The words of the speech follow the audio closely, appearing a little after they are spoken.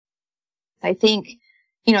I think,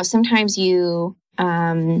 sometimes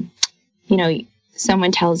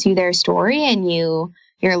someone tells you their story and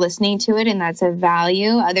you're listening to it, and that's of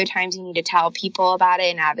value. Other times you need to tell people about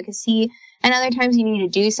it in advocacy, and other times you need to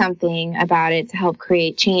do something about it to help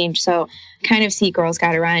create change. So kind of see Girls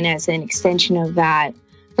Gotta Run as an extension of that,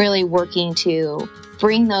 really working to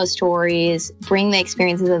bring those stories, bring the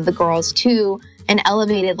experiences of the girls to an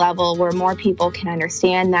elevated level where more people can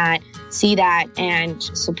understand that, see that, and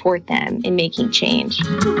support them in making change.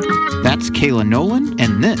 That's Kayla Nolan,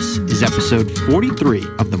 and this is episode 43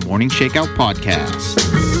 of the Morning Shakeout podcast.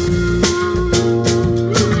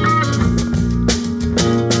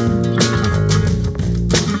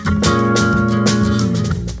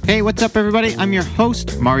 Hey, what's up, everybody? I'm your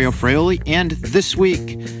host, Mario Fraioli, and this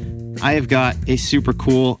week I have got a super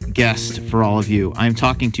cool guest for all of you. I'm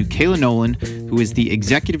talking to Kayla Nolan, who is the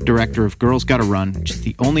executive director of Girls Gotta Run, which is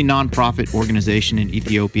the only nonprofit organization in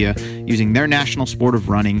Ethiopia using their national sport of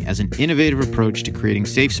running as an innovative approach to creating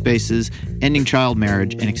safe spaces, ending child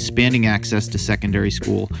marriage, and expanding access to secondary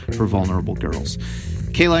school for vulnerable girls.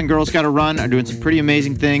 Kayla and Girls Gotta Run are doing some pretty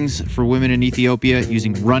amazing things for women in Ethiopia,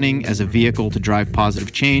 using running as a vehicle to drive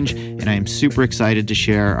positive change, and I am super excited to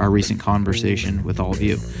share our recent conversation with all of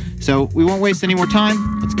you. So we won't waste any more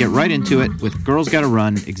time. Let's get right into it with Girls Gotta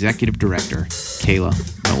Run Executive Director, Kayla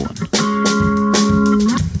Nolan.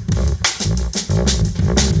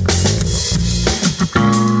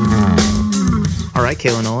 All right,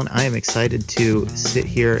 Kayla Nolan, I am excited to sit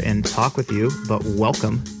here and talk with you, but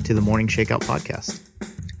welcome to the Morning Shakeout podcast.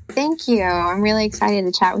 Thank you. I'm really excited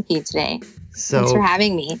to chat with you today. Thanks for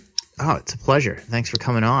having me. Oh, it's a pleasure. Thanks for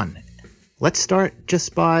coming on. Let's start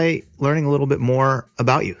just by learning a little bit more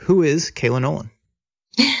about you. Who is Kayla Nolan?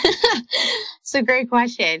 It's a great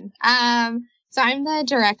question. So I'm the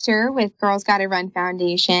director with Girls Gotta Run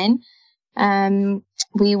Foundation.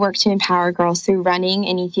 We work to empower girls through running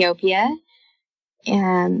in Ethiopia,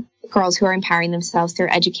 and girls who are empowering themselves through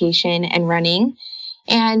education and running.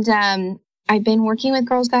 And I've been working with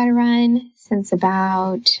Girls Gotta Run since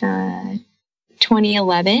about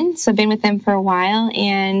 2011. So I've been with them for a while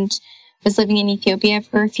and was living in Ethiopia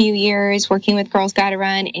for a few years, working with Girls Gotta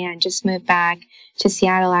Run, and just moved back to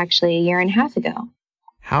Seattle actually a year and a half ago.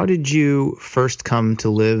 How did you first come to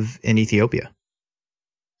live in Ethiopia?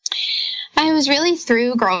 I was really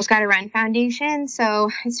through Girls Gotta Run Foundation. So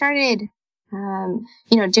I started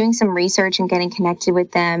doing some research and getting connected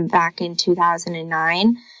with them back in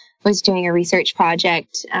 2009. Was doing a research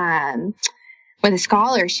project with a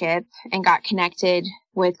scholarship and got connected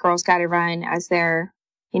with Girls Gotta Run as they're,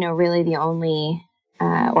 really the only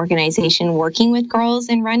organization working with girls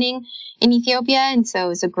in running in Ethiopia. And so it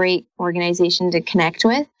was a great organization to connect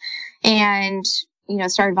with, and,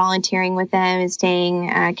 started volunteering with them and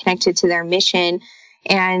staying connected to their mission,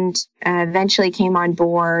 and eventually came on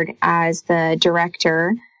board as the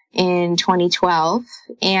director in 2012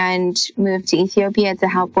 and moved to Ethiopia to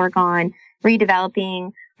help work on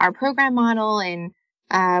redeveloping our program model and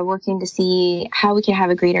working to see how we could have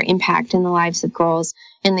a greater impact in the lives of girls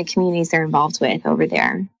in the communities they're involved with over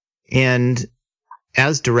there. And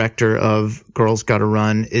as director of Girls Gotta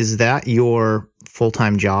Run, is that your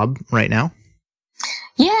full-time job right now?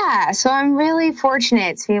 Yeah, so I'm really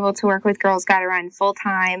fortunate to be able to work with Girls Gotta Run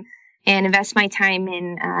full-time and invest my time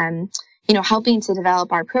in helping to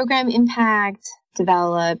develop our program impact,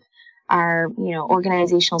 develop our,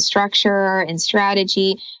 organizational structure and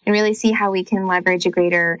strategy, and really see how we can leverage a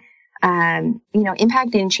greater,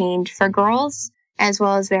 impact and change for girls as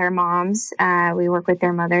well as their moms. We work with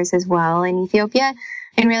their mothers as well in Ethiopia,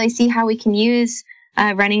 and really see how we can use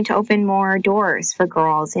running to open more doors for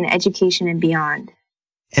girls in education and beyond.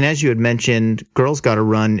 And as you had mentioned, Girls Gotta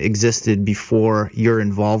Run existed before your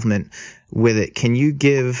involvement with it. Can you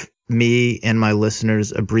give me and my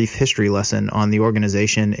listeners a brief history lesson on the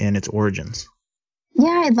organization and its origins?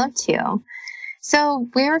 Yeah, I'd love to. So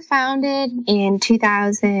we were founded in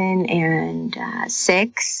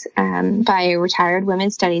 2006 by a retired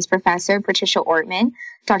women's studies professor, Dr. Patricia Ortman.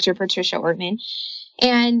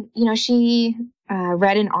 And, she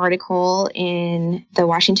read an article in the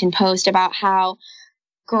Washington Post about how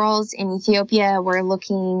girls in Ethiopia were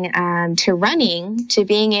looking to running, to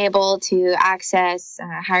being able to access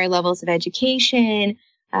higher levels of education,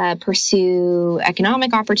 pursue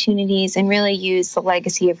economic opportunities, and really use the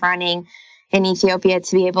legacy of running in Ethiopia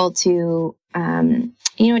to be able to,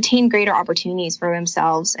 attain greater opportunities for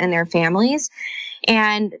themselves and their families.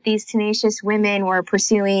 And these tenacious women were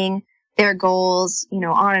pursuing their goals,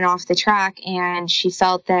 on and off the track. And she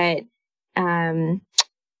felt that,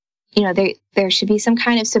 there should be some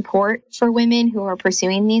kind of support for women who are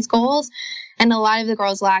pursuing these goals. And a lot of the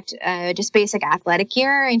girls lacked just basic athletic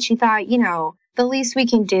gear. And she thought, the least we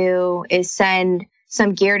can do is send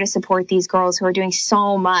some gear to support these girls who are doing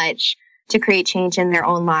so much to create change in their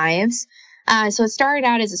own lives. So it started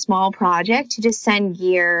out as a small project to just send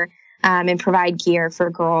gear and provide gear for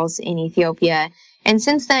girls in Ethiopia. And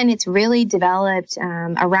since then, it's really developed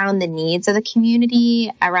around the needs of the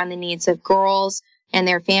community, around the needs of girls and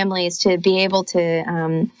their families to be able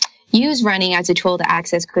to use running as a tool to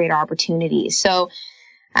access greater opportunities. So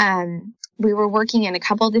we were working in a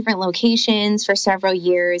couple different locations for several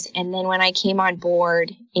years. And then when I came on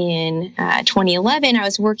board in 2011, I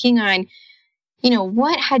was working on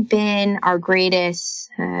what had been our greatest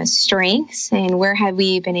strengths and where have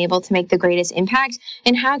we been able to make the greatest impact,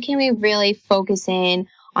 and how can we really focus in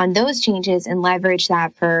on those changes and leverage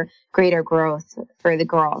that for greater growth for the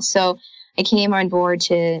girls. So I came on board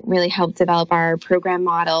to really help develop our program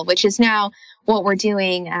model, which is now what we're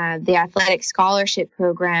doing, the athletic scholarship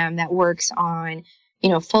program that works on,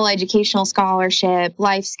 full educational scholarship,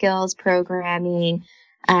 life skills programming,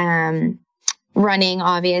 running,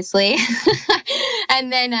 obviously, and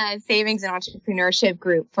then savings and entrepreneurship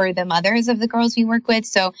group for the mothers of the girls we work with.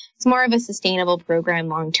 So it's more of a sustainable program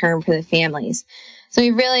long-term for the families. So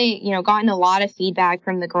we've really, gotten a lot of feedback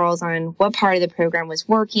from the girls on what part of the program was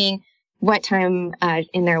working, what time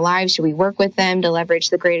in their lives should we work with them to leverage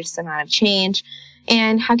the greatest amount of change,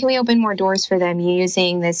 and how can we open more doors for them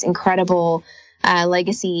using this incredible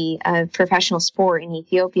legacy of professional sport in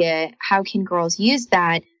Ethiopia. How can girls use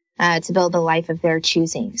that to build the life of their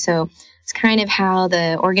choosing? So it's kind of how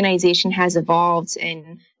the organization has evolved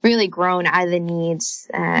and really grown out of the needs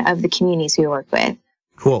of the communities we work with.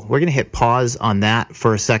 Cool. We're going to hit pause on that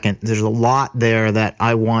for a second. There's a lot there that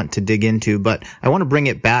I want to dig into, but I want to bring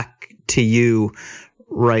it back to you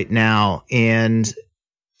right now and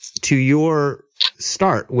to your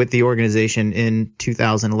start with the organization in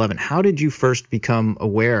 2011. How did you first become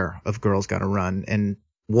aware of Girls Gotta Run, and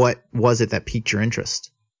what was it that piqued your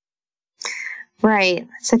interest? Right.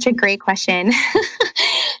 Such a great question.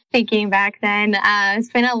 Thinking back then, it's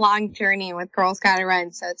been a long journey with Girls Gotta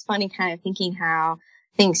Run. So it's funny kind of thinking how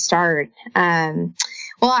things start. I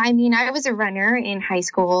was a runner in high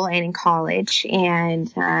school and in college,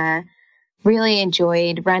 and really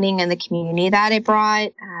enjoyed running in the community that it brought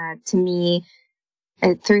to me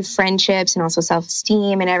through friendships and also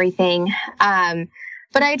self-esteem and everything.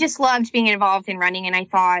 But I just loved being involved in running, and I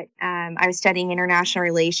thought I was studying international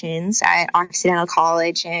relations at Occidental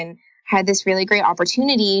College and had this really great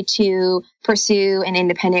opportunity to pursue an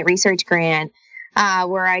independent research grant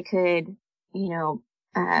where I could,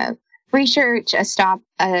 research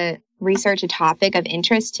a topic of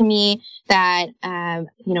interest to me that,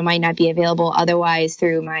 might not be available otherwise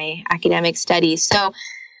through my academic studies. So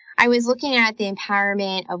I was looking at the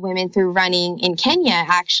empowerment of women through running in Kenya,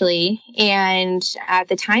 actually. And at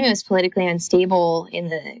the time, it was politically unstable in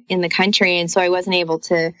the country. And so I wasn't able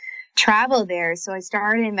to travel there. So I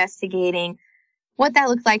started investigating what that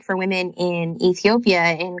looked like for women in Ethiopia.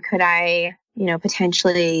 And could I,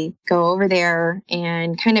 potentially go over there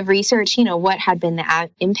and kind of research, what had been the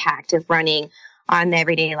impact of running on the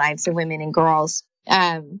everyday lives of women and girls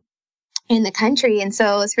in the country. And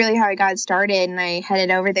so it's really how I got started. And I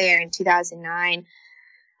headed over there in 2009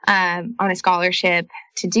 on a scholarship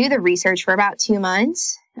to do the research for about 2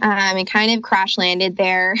 months and kind of crash landed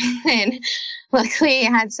there. And luckily I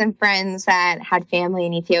had some friends that had family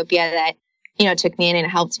in Ethiopia that, took me in and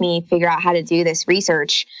helped me figure out how to do this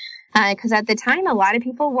research. Because at the time, a lot of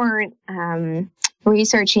people weren't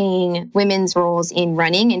researching women's roles in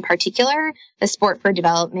running in particular. The sport for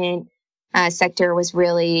development sector was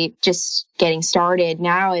really just getting started.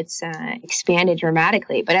 Now it's expanded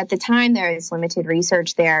dramatically. But at the time, there was limited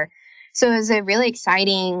research there. So it was a really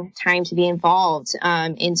exciting time to be involved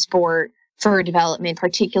in sport for development,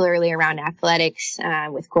 particularly around athletics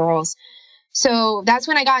with girls. So that's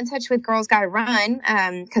when I got in touch with Girls Gotta Run,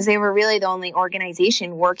 because they were really the only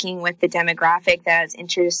organization working with the demographic that I was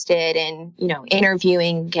interested in,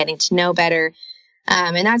 interviewing, getting to know better.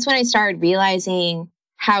 And that's when I started realizing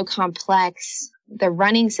how complex the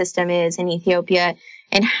running system is in Ethiopia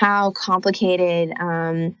and how complicated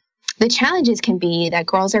the challenges can be that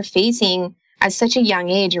girls are facing at such a young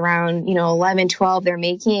age, around, 11, 12. They're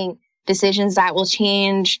making decisions that will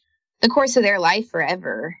change the course of their life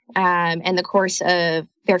forever, and the course of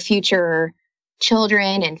their future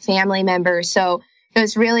children and family members. So it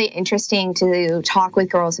was really interesting to talk with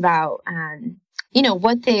girls about,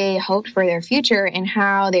 what they hoped for their future and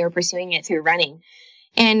how they were pursuing it through running.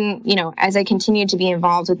 And, as I continued to be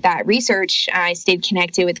involved with that research, I stayed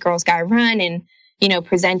connected with Girls Gotta Run and,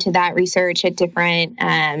 presented that research at different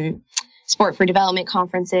sport for development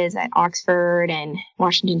conferences at Oxford and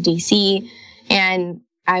Washington, D.C. And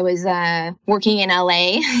I was working in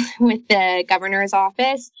LA with the governor's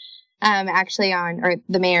office, or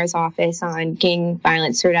the mayor's office on gang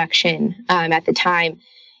violence reduction at the time,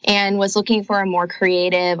 and was looking for a more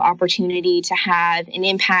creative opportunity to have an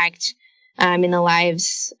impact in the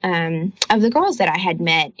lives of the girls that I had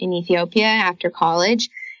met in Ethiopia after college,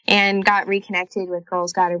 and got reconnected with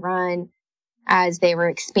Girls Gotta Run as they were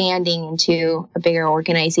expanding into a bigger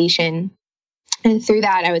organization. And through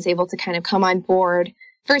that, I was able to kind of come on board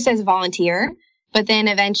first as a volunteer, but then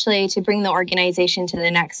eventually to bring the organization to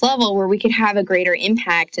the next level where we could have a greater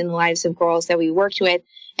impact in the lives of girls that we worked with,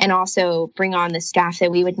 and also bring on the staff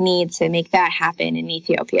that we would need to make that happen in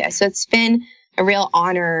Ethiopia. So it's been a real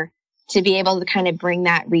honor to be able to kind of bring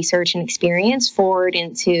that research and experience forward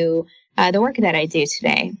into the work that I do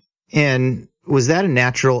today. And was that a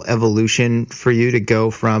natural evolution for you to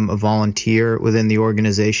go from a volunteer within the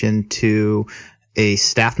organization to a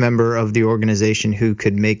staff member of the organization who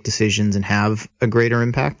could make decisions and have a greater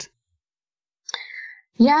impact?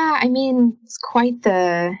 Yeah, I mean, it's quite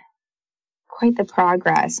the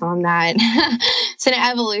progress on that. It's an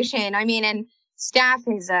evolution. I mean, and staff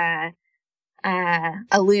is a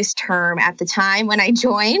loose term at the time when I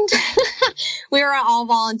joined. We were an all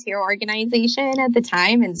volunteer organization at the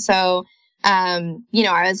time. And so, I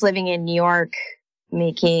was living in New York,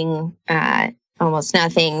 making almost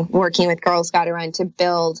nothing, working with Girls Gotta Run to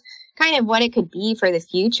build kind of what it could be for the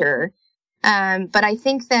future. But I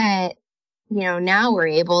think that, now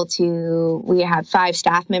we have 5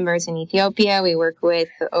 staff members in Ethiopia. We work with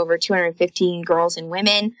over 215 girls and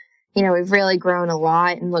women. We've really grown a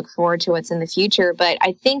lot and look forward to what's in the future. But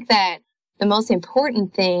I think that the most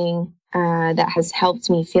important thing that has helped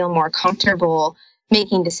me feel more comfortable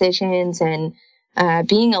making decisions and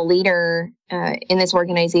being a leader in this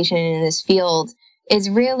organization and in this field is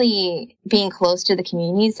really being close to the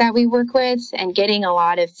communities that we work with and getting a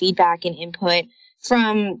lot of feedback and input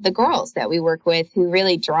from the girls that we work with who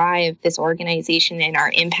really drive this organization and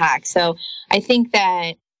our impact. So I think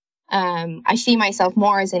that I see myself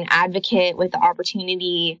more as an advocate with the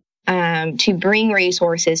opportunity to bring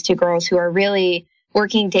resources to girls who are really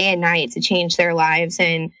working day and night to change their lives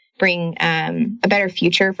and bring a better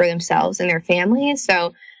future for themselves and their families.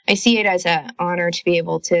 So I see it as an honor to be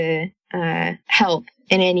able to help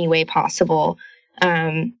in any way possible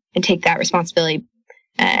and take that responsibility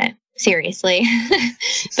seriously.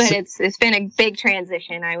 But it's been a big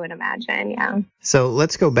transition, I would imagine. Yeah. So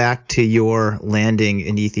let's go back to your landing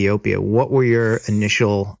in Ethiopia. What were your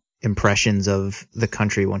initial impressions of the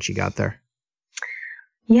country once you got there?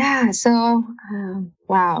 Yeah. So,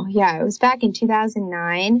 wow. Yeah. It was back in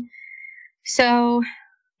 2009. So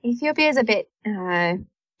Ethiopia is a bit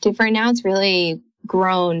different now. It's really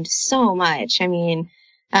grown so much. I mean,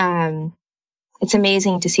 it's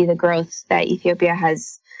amazing to see the growth that Ethiopia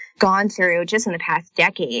has gone through just in the past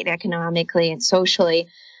decade, economically and socially.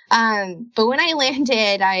 But when I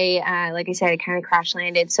landed, like I said, I kind of crash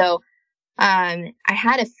landed. So I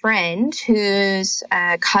had a friend whose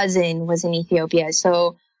cousin was in Ethiopia.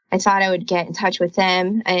 So I thought I would get in touch with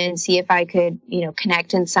them and see if I could,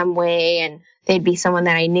 connect in some way. And they'd be someone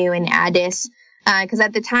that I knew in Addis. Because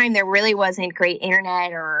at the time, there really wasn't great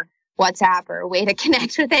internet or WhatsApp or a way to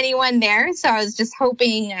connect with anyone there. So I was just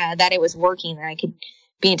hoping that it was working, that I could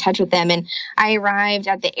be in touch with them. And I arrived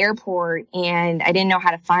at the airport and I didn't know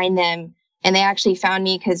how to find them. And they actually found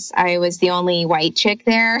me because I was the only white chick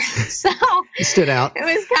there. So you stood out. It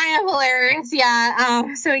was kind of hilarious.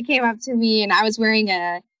 Yeah. So he came up to me and I was wearing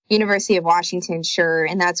a University of Washington shirt.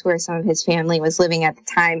 And that's where some of his family was living at the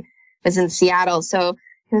time, was in Seattle. So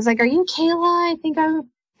he was like, "Are you Kayla?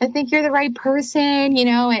 I think you're the right person,"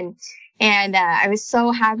 and I was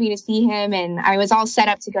so happy to see him. And I was all set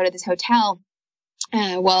up to go to this hotel.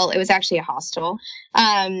 Well, it was actually a hostel.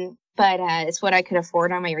 But it's what I could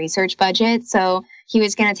afford on my research budget. So he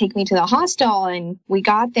was going to take me to the hostel, and we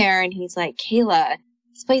got there and he's like, "Kayla,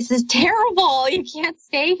 this place is terrible. You can't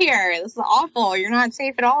stay here. This is awful. You're not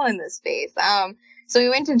safe at all in this space." So we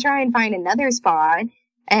went to try and find another spot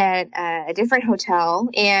at a different hotel,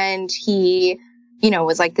 and he,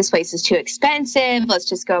 was like, "This place is too expensive. Let's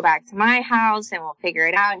just go back to my house and we'll figure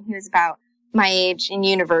it out." And he was about my age in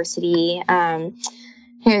university.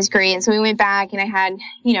 It was great. And so we went back and I had,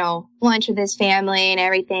 lunch with his family and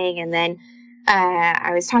everything. And then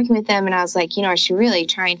I was talking with them and I was like, I should really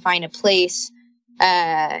try and find a place,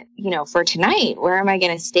 for tonight. Where am I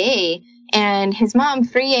going to stay? And his mom,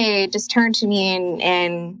 Friye, just turned to me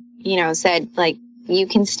and said, like, "You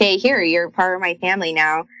can stay here. You're part of my family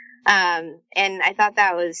now." And I thought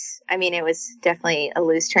that was, it was definitely a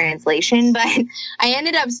loose translation, but I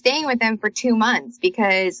ended up staying with them for 2 months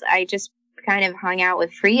because I just kind of hung out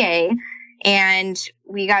with Free and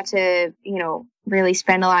we got to, really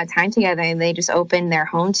spend a lot of time together, and they just opened their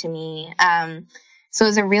home to me. So it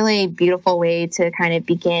was a really beautiful way to kind of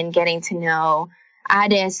begin getting to know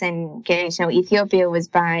Addis and getting to know Ethiopia was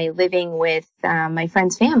by living with my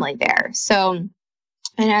friend's family there. So,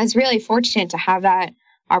 and I was really fortunate to have that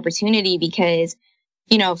opportunity because,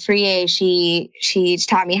 Free she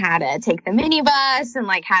taught me how to take the minibus and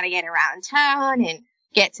like how to get around town and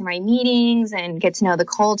get to my meetings and get to know the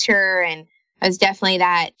culture. And I was definitely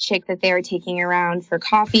that chick that they were taking around for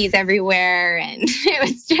coffees everywhere. And it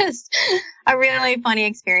was just a really funny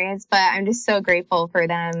experience, but I'm just so grateful for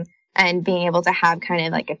them and being able to have kind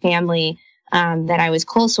of like a family that I was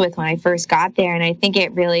close with when I first got there. And I think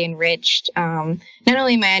it really enriched not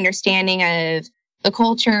only my understanding of the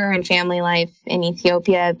culture and family life in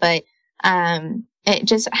Ethiopia, but it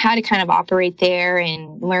just how to kind of operate there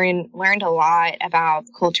and learned a lot about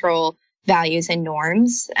cultural values and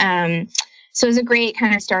norms. So it was a great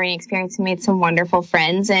kind of starting experience and made some wonderful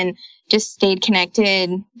friends and just stayed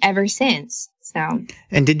connected ever since. So.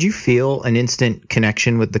 And did you feel an instant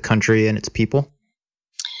connection with the country and its people?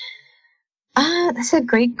 That's a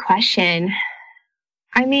great question.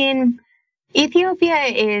 Ethiopia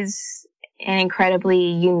is an incredibly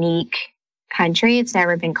unique country. It's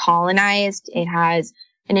never been colonized. It has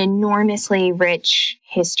an enormously rich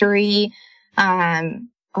history,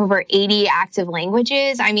 over 80 active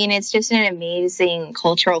languages. It's just an amazing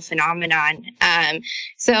cultural phenomenon.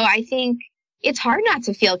 So I think it's hard not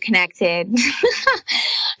to feel connected.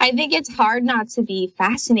 I think it's hard not to be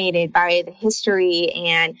fascinated by the history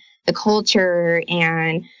and the culture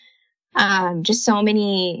and just so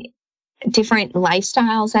many different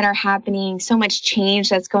lifestyles that are happening, so much change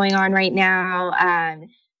that's going on right now.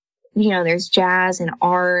 There's jazz and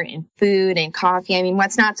art and food and coffee.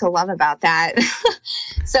 What's not to love about that?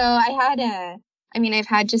 So I've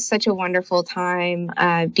had just such a wonderful time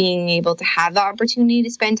being able to have the opportunity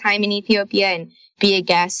to spend time in Ethiopia and be a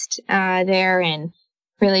guest there and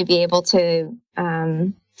really be able to,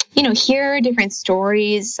 hear different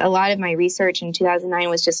stories. A lot of my research in 2009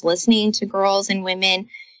 was just listening to girls and women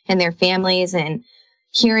and their families and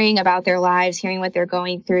hearing about their lives, hearing what they're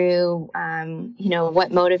going through,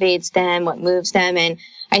 what motivates them, what moves them. And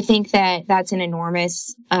I think that that's an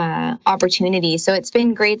enormous opportunity. So it's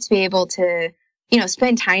been great to be able to,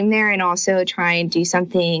 spend time there and also try and do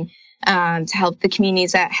something to help the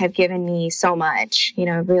communities that have given me so much,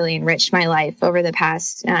 really enriched my life over the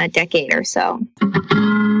past decade or so.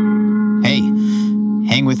 Hey,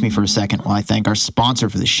 hang with me for a second while I thank our sponsor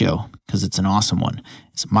for the show, because it's an awesome one.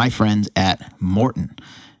 It's my friends at Morton.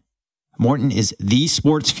 Morton is the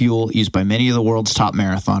sports fuel used by many of the world's top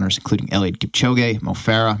marathoners, including Eliud Kipchoge, Mo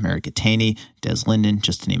Farah, Mary Keitany, Des Linden,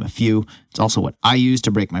 just to name a few. It's also what I used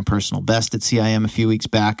to break my personal best at CIM a few weeks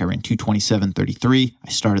back. I ran 2:27:33. I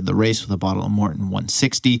started the race with a bottle of Morton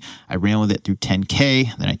 160. I ran with it through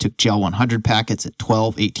 10K. Then I took Gel 100 packets at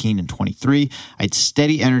 12, 18, and 23. I had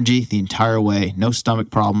steady energy the entire way, no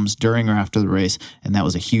stomach problems during or after the race, and that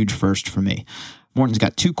was a huge first for me. Morton's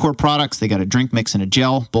got 2 core products. They got a drink mix and a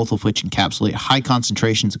gel, both of which encapsulate high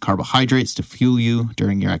concentrations of carbohydrates to fuel you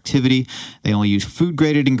during your activity. They only use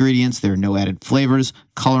food-graded ingredients. There are no added flavors,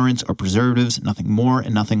 colorants, or preservatives, nothing more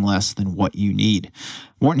and nothing less than what you need.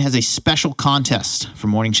 Morton has a special contest for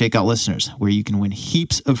Morning Shakeout listeners where you can win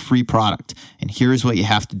heaps of free product. And here's what you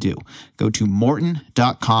have to do. Go to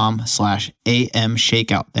morton.com/AM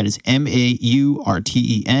Shakeout. That is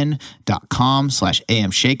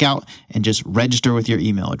MAURTEN.com/AM Shakeout, and just register with your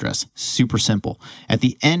email address. Super simple. At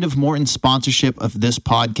the end of Morton's sponsorship of this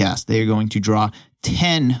podcast, they are going to draw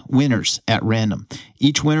 10 winners at random.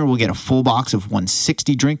 Each winner will get a full box of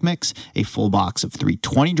 160 drink mix, a full box of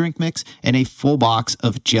 320 drink mix, and a full box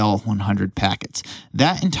of Gel 100 packets.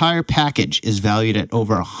 That entire package is valued at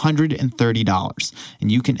over $130,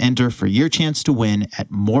 and you can enter for your chance to win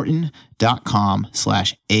at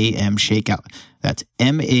morton.com/AM Shakeout. That's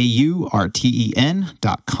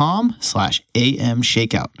MAURTEN.com/AM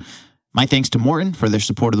Shakeout. My thanks to Morton for their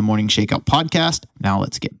support of the Morning Shakeout podcast. Now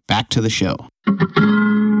let's get back to the show.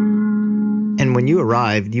 And when you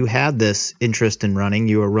arrived, you had this interest in running.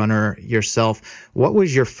 You were a runner yourself. What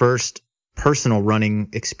was your first personal running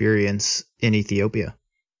experience in Ethiopia?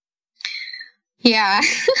 Yeah,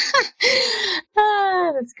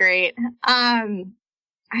 that's great.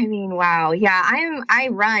 Wow. Yeah, I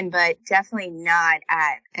run, but definitely not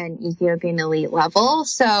at an Ethiopian elite level.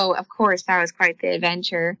 So of course that was quite the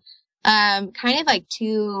adventure. Kind of like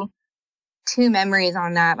two two memories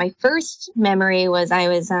on that. My first memory was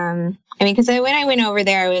because when I went over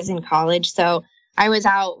there, I was in college. So I was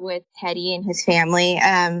out with Teddy and his family,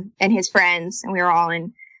 and his friends, and we were all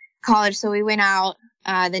in college. So we went out,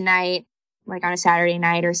 the night, like on a Saturday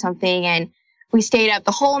night or something. And we stayed up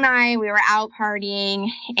the whole night. We were out partying,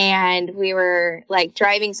 and we were like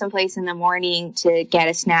driving someplace in the morning to get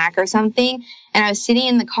a snack or something. And I was sitting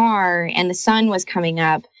in the car, and the sun was coming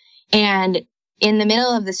up, and in the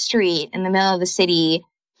middle of the street, in the middle of the city,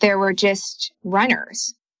 there were just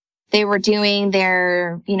runners. They were doing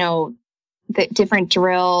their, the different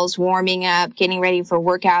drills, warming up, getting ready for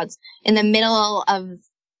workouts in the middle of,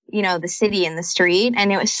 the city in the street.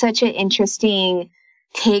 And it was such an interesting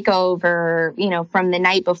takeover, from the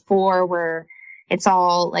night before, where it's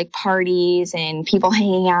all like parties and people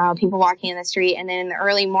hanging out, people walking in the street. And then in the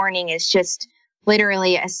early morning, it's just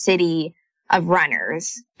literally a city of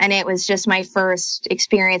runners. And it was just my first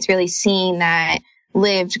experience really seeing that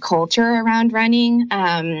lived culture around running,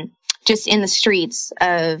 just in the streets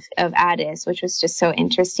of Addis, which was just so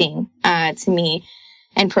interesting to me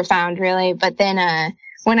and profound, really. But then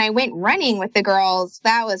when I went running with the girls,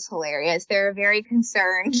 that was hilarious. They were very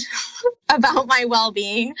concerned about my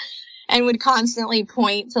well-being and would constantly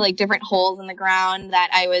point to like different holes in the ground that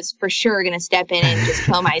I was for sure going to step in and just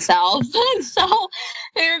kill myself. And so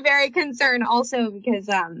they were very concerned also because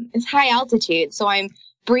it's high altitude. So I'm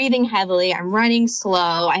breathing heavily. I'm running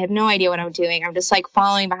slow. I have no idea what I'm doing. I'm just like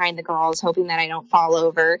following behind the girls, hoping that I don't fall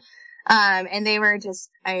over. And they were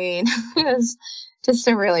just, it was just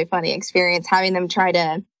a really funny experience having them try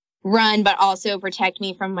to run, but also protect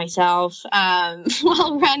me from myself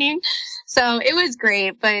while running. So it was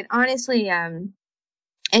great. But honestly,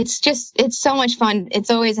 it's so much fun.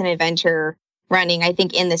 It's always an adventure running, I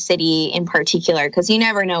think, in the city in particular, because you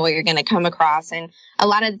never know what you're going to come across. And a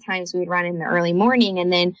lot of the times we would run in the early morning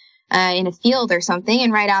and then in a field or something.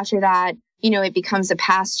 And right after that, it becomes a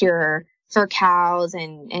pasture for cows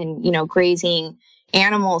and grazing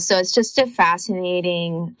animals. So it's just a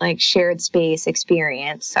fascinating, like, shared space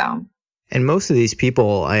experience. So. And most of these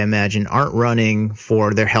people, I imagine, aren't running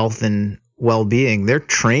for their health and well-being. They're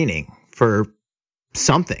training for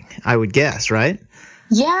something, I would guess, right?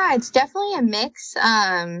 Yeah, it's definitely a mix.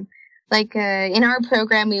 In our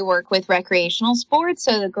program, we work with recreational sports.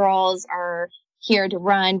 So the girls are here to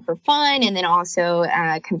run for fun and then also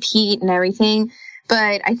compete and everything.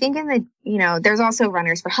 But I think there's also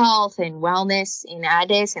runners for health and wellness in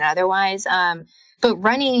Addis and otherwise. But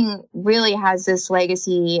running really has this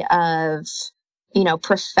legacy of,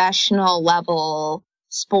 professional level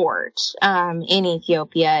sport in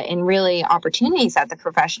Ethiopia and really opportunities at the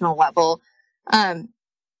professional level.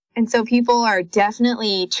 And so people are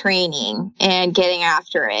definitely training and getting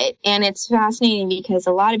after it. And it's fascinating because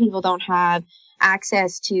a lot of people don't have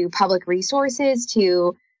access to public resources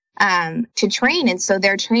to train. And so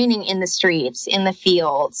they're training in the streets, in the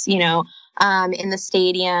fields, in the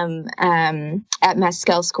stadium, at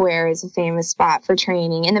Mescal Square is a famous spot for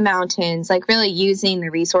training, in the mountains, like really using the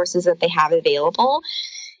resources that they have available.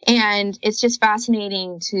 And it's just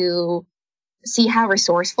fascinating to see how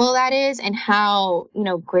resourceful that is and how,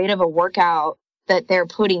 great of a workout that they're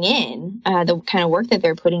putting in, the kind of work that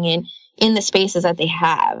they're putting in the spaces that they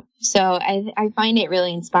have. So I find it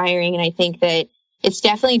really inspiring. And I think that it's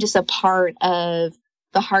definitely just a part of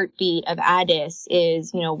the heartbeat of Addis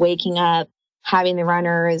is, waking up, having the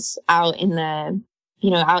runners out in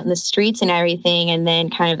the streets and everything. And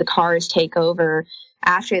then kind of the cars take over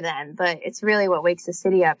after them. But it's really what wakes the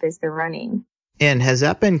city up is the running. And has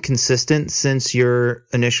that been consistent since your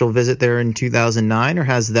initial visit there in 2009, or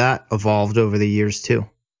has that evolved over the years too?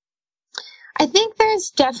 I think there's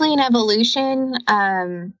definitely an evolution.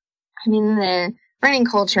 The running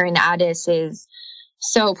culture in Addis is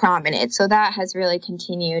so prominent, so that has really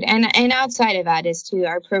continued. And outside of Addis too,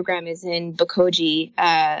 our program is in Bukoji.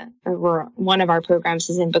 One of our programs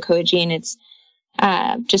is in Bukoji, and it's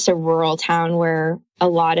just a rural town where a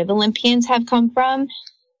lot of Olympians have come from.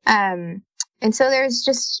 And so there's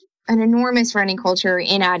just an enormous running culture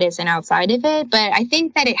in Addis and outside of it. But I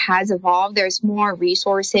think that it has evolved. There's more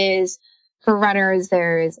resources for runners.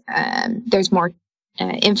 There's more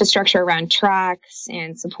infrastructure around tracks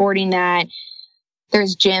and supporting that.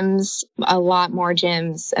 There's gyms, a lot more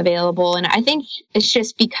gyms available. And I think it's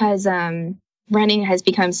just because running has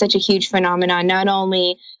become such a huge phenomenon, not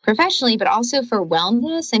only professionally, but also for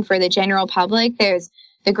wellness and for the general public. There's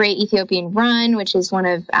the Great Ethiopian Run, which is one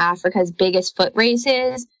of Africa's biggest foot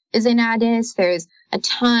races, is in Addis. There's a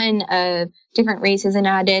ton of different races in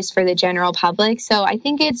Addis for the general public. So I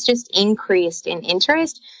think it's just increased in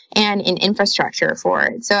interest and in infrastructure for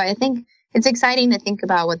it. So I think it's exciting to think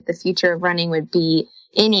about what the future of running would be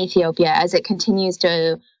in Ethiopia as it continues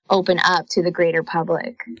to open up to the greater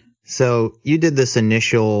public. So you did this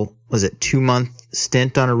initial, was it 2-month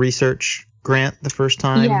stint on a research grant the first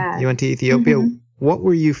time you went to Ethiopia? Mm-hmm. What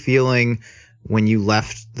were you feeling when you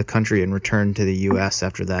left the country and returned to the U.S.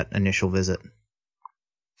 after that initial visit?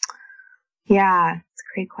 Yeah, it's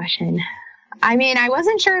a great question. I mean, I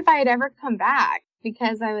wasn't sure if I'd ever come back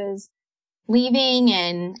because I was leaving,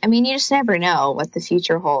 and I mean, you just never know what the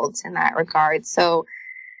future holds in that regard. So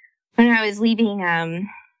when I was leaving, I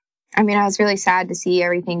was really sad to see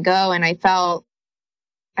everything go, and I felt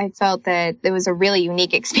that it was a really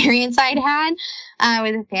unique experience I'd had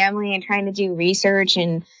with a family and trying to do research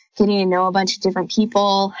and getting to know a bunch of different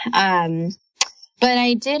people. But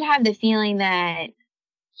I did have the feeling that,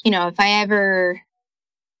 if I ever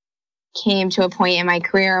came to a point in my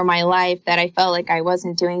career or my life that I felt like I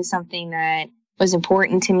wasn't doing something that was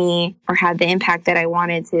important to me or had the impact that I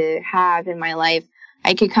wanted to have in my life,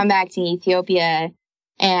 I could come back to Ethiopia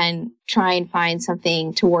and try and find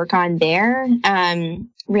something to work on there,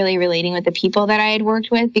 really relating with the people that I had worked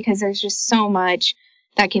with, because there's just so much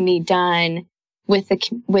that can be done with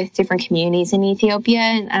different communities in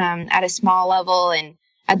Ethiopia at a small level and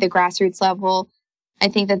at the grassroots level. I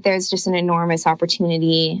think that there's just an enormous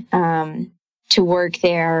opportunity to work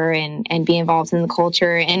there and be involved in the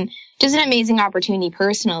culture, and just an amazing opportunity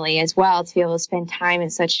personally as well to be able to spend time in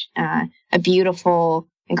such a beautiful,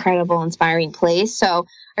 incredible, inspiring place. So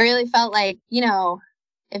I really felt like,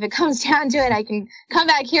 if it comes down to it, I can come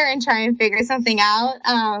back here and try and figure something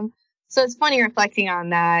out. So it's funny reflecting on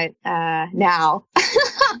that now.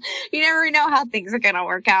 You never know how things are going to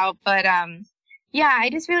work out. But I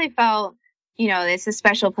just really felt, it's a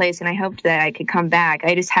special place, and I hoped that I could come back.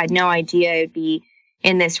 I just had no idea it'd be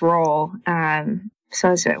in this role.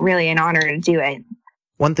 So it's really an honor to do it.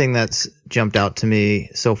 One thing that's jumped out to me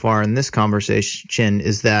so far in this conversation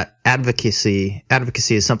is that advocacy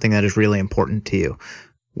is something that is really important to you.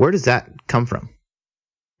 Where does that come from?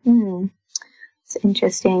 It's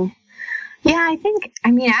interesting. Yeah,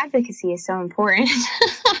 advocacy is so important,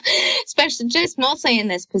 especially just mostly in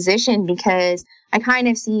this position, because I kind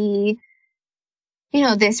of see,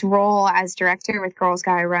 this role as director with Girls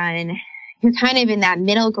Gotta Run. You're kind of in that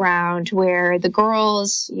middle ground where the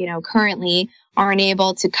girls, currently aren't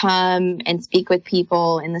able to come and speak with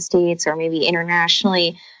people in the States or maybe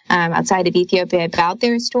internationally outside of Ethiopia about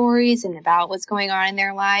their stories and about what's going on in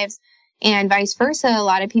their lives. And vice versa, a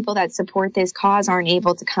lot of people that support this cause aren't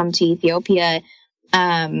able to come to Ethiopia.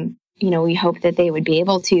 We hope that they would be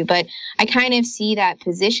able to. But I kind of see that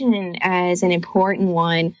position as an important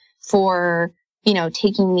one for,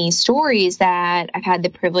 taking these stories that I've had the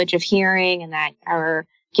privilege of hearing and that are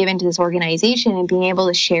given to this organization and being able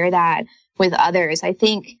to share that with others. I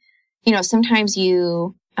think, sometimes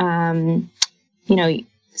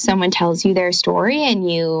someone tells you their story and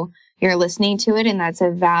you're listening to it, and that's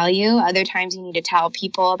of value. Other times you need to tell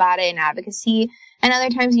people about it in advocacy, and other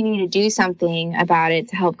times you need to do something about it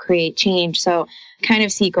to help create change. So I kind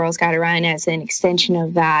of see Girls Gotta Run as an extension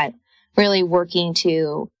of that, really working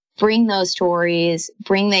to bring those stories,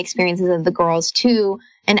 bring the experiences of the girls to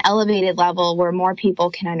an elevated level where more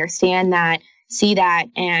people can understand that, see that,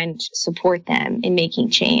 and support them in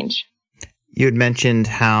making change. You had mentioned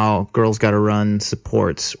how Girls Gotta Run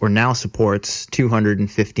supports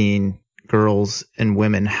 215 girls and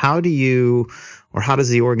women. How does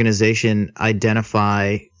the organization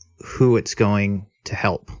identify who it's going to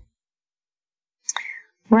help?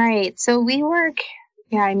 Right. So we work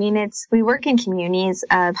in communities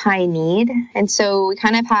of high need. And so we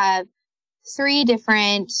kind of have 3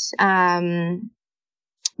 different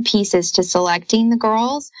pieces to selecting the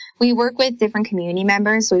girls. We work with different community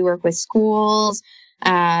members. So we work with schools,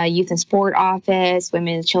 youth and sport office,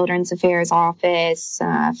 women's children's affairs office,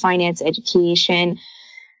 finance, education,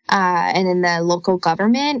 and then the local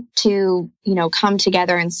government to, come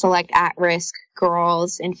together and select at-risk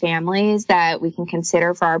girls and families that we can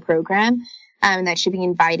consider for our program, that should be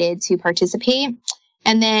invited to participate.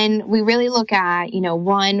 And then we really look at,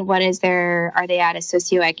 one, are they at a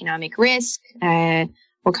socioeconomic risk?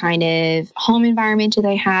 What kind of home environment do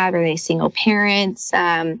they have? Are they single parents?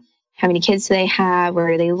 How many kids do they have?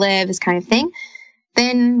 Where do they live? This kind of thing.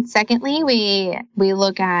 Then secondly, we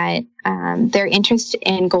look at their interest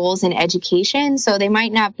and goals in education. So they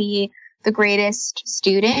might not be the greatest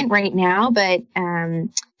student right now, but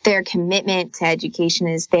their commitment to education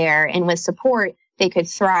is there. And with support, they could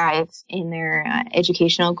thrive in their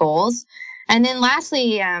educational goals. And then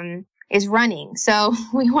lastly is running. So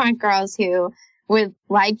we want girls who would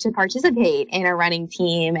like to participate in a running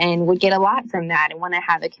team and would get a lot from that and want to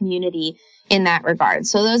have a community in that regard.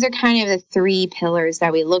 So those are kind of the three pillars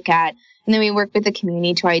that we look at. And then we work with the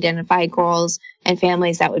community to identify girls and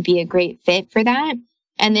families that would be a great fit for that.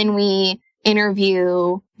 And then we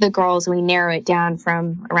interview the girls. We narrow it down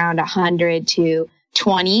from around 100 to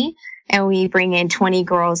 20. And we bring in 20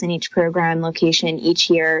 girls in each program location each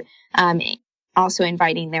year, also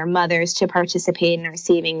inviting their mothers to participate in our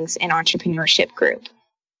savings and entrepreneurship group.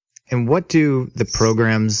 And what do the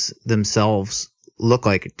programs themselves look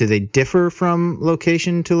like? Do they differ from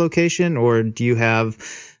location to location, or do you have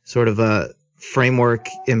sort of a framework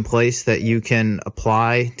in place that you can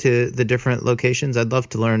apply to the different locations? I'd love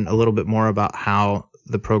to learn a little bit more about how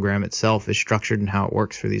the program itself is structured and how it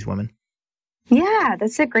works for these women. Yeah,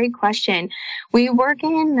 that's a great question. We work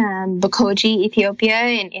in Bokoji, Ethiopia,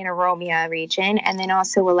 in Oromia region, and then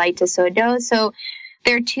also Walaita Sodo. So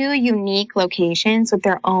they're two unique locations with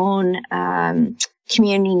their own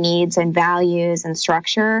community needs and values and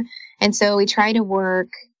structure. And so we try to work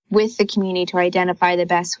with the community to identify the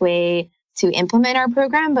best way to implement our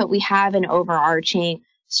program, but we have an overarching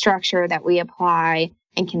structure that we apply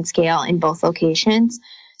and can scale in both locations.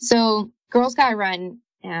 So Girls Gotta Run,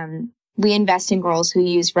 we invest in girls who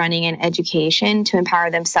use running and education to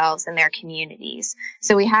empower themselves and their communities.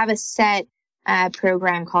 So we have a set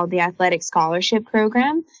program called the Athletic Scholarship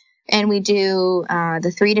Program, and we do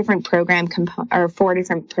the four different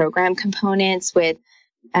program components with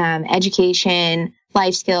education,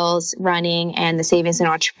 life skills, running, and the savings and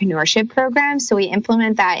entrepreneurship program. So we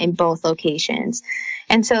implement that in both locations.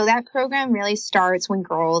 And so that program really starts when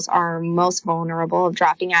girls are most vulnerable of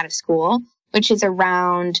dropping out of school, which is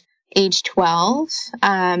around age 12.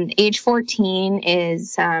 Age 14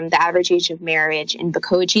 is the average age of marriage in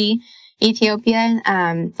Bokoji, Ethiopia.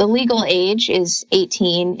 The legal age is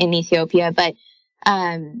 18 in Ethiopia, but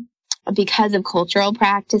because of cultural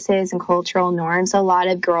practices and cultural norms, a lot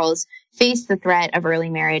of girls face the threat of early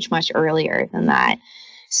marriage much earlier than that.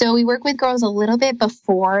 So we work with girls a little bit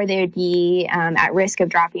before they would be at risk of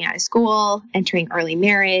dropping out of school, entering early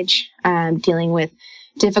marriage, dealing with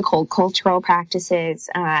difficult cultural practices.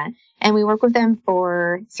 And we work with them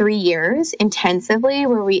for 3 years intensively,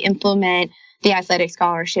 where we implement the athletic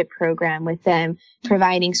scholarship program with them,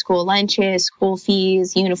 providing school lunches, school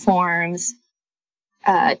fees, uniforms,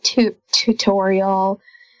 tutorial,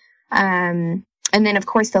 and then, of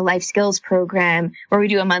course, the life skills program, where we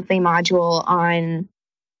do a monthly module on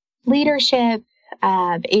leadership,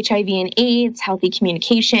 HIV and AIDS, healthy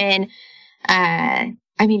communication,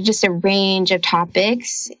 just a range of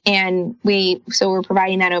topics. And we're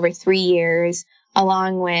providing that over 3 years,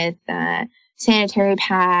 along with sanitary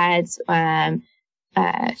pads,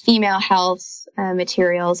 female health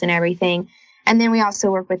materials and everything. And then we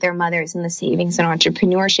also work with their mothers in the savings and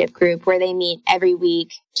entrepreneurship group, where they meet every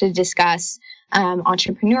week to discuss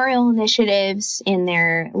entrepreneurial initiatives in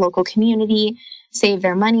their local community, save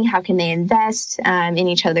their money, how can they invest in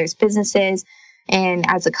each other's businesses, and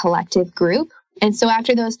as a collective group. And so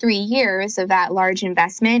after those 3 years of that large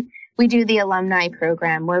investment, we do the alumni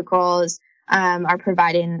program, where girls are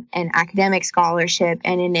provided an academic scholarship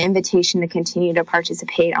and an invitation to continue to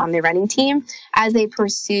participate on the running team as they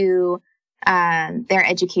pursue their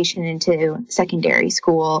education into secondary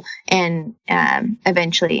school and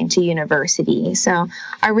eventually into university. So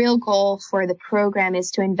our real goal for the program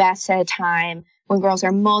is to invest at a time when girls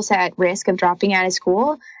are most at risk of dropping out of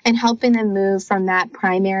school and helping them move from that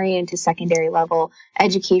primary into secondary level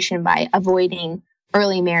education by avoiding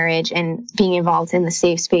early marriage and being involved in the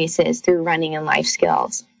safe spaces through running and life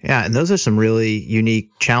skills. Yeah, and those are some really unique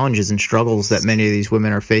challenges and struggles that many of these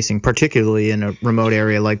women are facing, particularly in a remote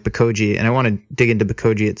area like Bokoji. And I want to dig into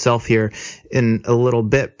Bokoji itself here in a little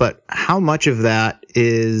bit, but how much of that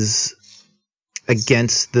is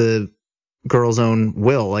against the girl's own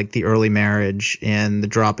will, like the early marriage and the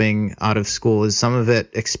dropping out of school? Is some of it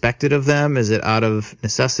expected of them? Is it out of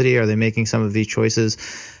necessity? Are they making some of these choices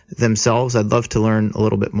themselves? I'd love to learn a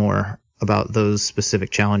little bit more about those specific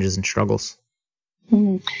challenges and struggles.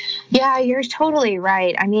 Yeah, you're totally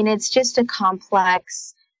right. I mean, it's just a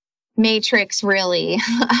complex matrix, really,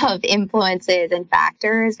 of influences and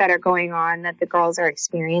factors that are going on that the girls are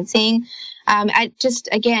experiencing at just,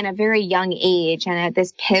 again, a very young age and at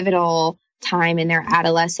this pivotal time in their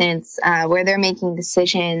adolescence where they're making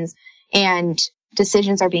decisions and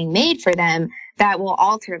decisions are being made for them that will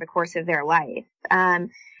alter the course of their life.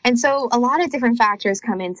 And so a lot of different factors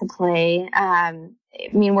come into play.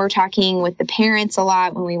 We're talking with the parents a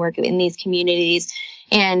lot when we work in these communities,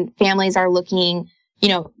 and families are looking,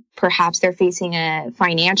 perhaps they're facing a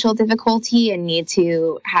financial difficulty and need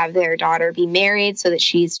to have their daughter be married so that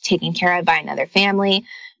she's taken care of by another family.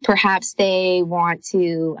 Perhaps they want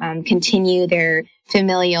to continue their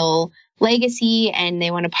familial legacy and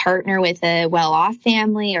they want to partner with a well-off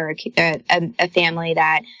family or a family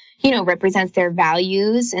that, represents their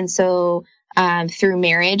values. And so through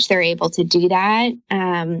marriage, they're able to do that.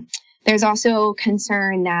 There's also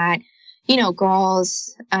concern that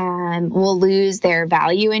girls will lose their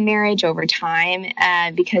value in marriage over time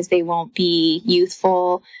because they won't be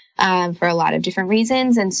youthful for a lot of different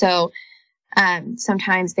reasons. And so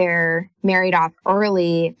sometimes they're married off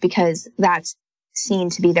early because that's seen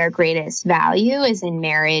to be their greatest value is in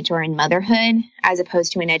marriage or in motherhood as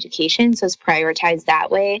opposed to in education. So it's prioritized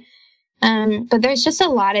that way. But there's just a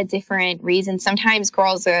lot of different reasons. Sometimes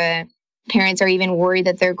parents are even worried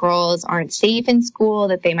that their girls aren't safe in school,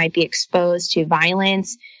 that they might be exposed to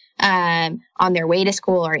violence on their way to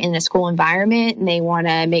school or in the school environment, and they want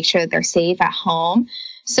to make sure that they're safe at home.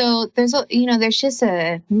 So there's just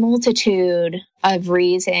a multitude of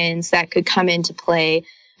reasons that could come into play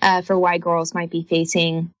for why girls might be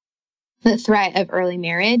facing the threat of early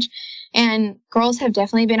marriage. And girls have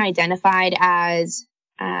definitely been identified as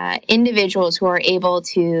individuals who are able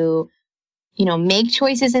to make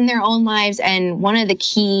choices in their own lives, and one of the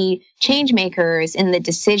key change makers in the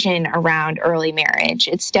decision around early marriage.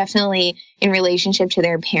 It's definitely in relationship to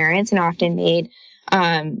their parents and often made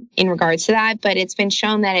in regards to that, but it's been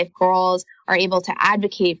shown that if girls are able to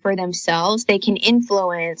advocate for themselves, they can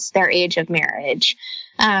influence their age of marriage.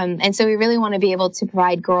 And so we really want to be able to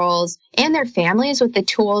provide girls and their families with the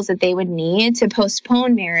tools that they would need to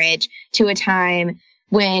postpone marriage to a time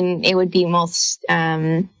when it would be most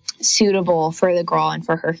suitable for the girl and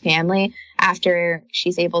for her family after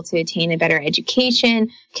she's able to attain a better education,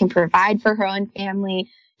 can provide for her own family,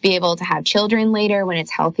 be able to have children later when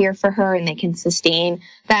it's healthier for her and they can sustain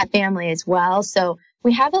that family as well. So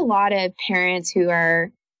we have a lot of parents who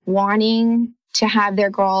are wanting to have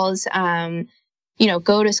their girls,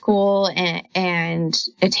 go to school and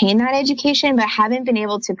attain that education, but haven't been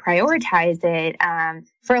able to prioritize it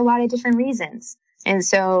for a lot of different reasons. And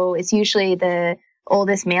so it's usually the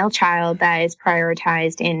oldest male child that is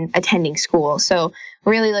prioritized in attending school. So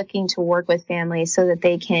we're really looking to work with families so that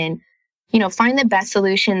they can, find the best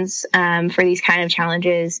solutions for these kind of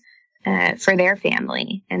challenges for their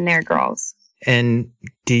family and their girls. And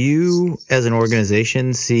do you, as an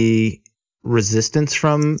organization, see resistance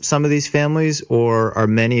from some of these families, or are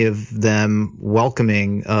many of them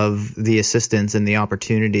welcoming of the assistance and the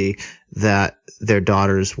opportunity that their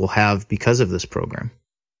daughters will have because of this program?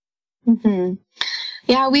 Mm-hmm.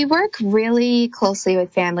 Yeah, we work really closely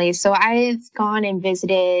with families. So I've gone and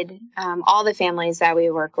visited all the families that we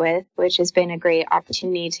work with, which has been a great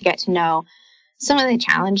opportunity to get to know some of the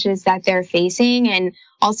challenges that they're facing and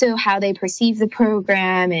also how they perceive the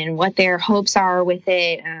program and what their hopes are with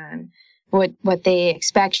it, what they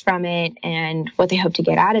expect from it and what they hope to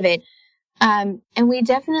get out of it. And we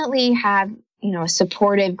definitely have, a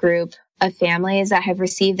supportive group of families that have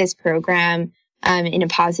received this program in a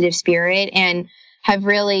positive spirit and have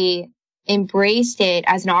really embraced it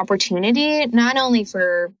as an opportunity, not only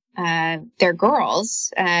for their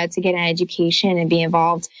girls to get an education and be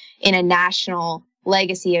involved in a national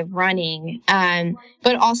legacy of running,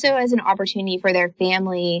 but also as an opportunity for their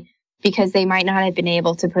family because they might not have been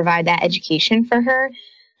able to provide that education for her.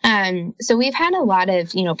 So we've had a lot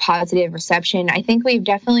of, positive reception. I think we've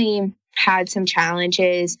definitely had some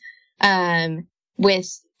challenges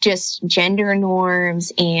with just gender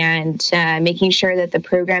norms and making sure that the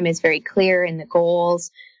program is very clear in the goals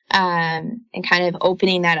and kind of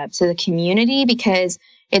opening that up to the community because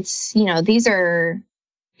it's, these are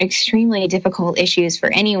extremely difficult issues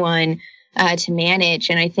for anyone to manage.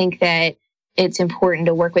 And I think that it's important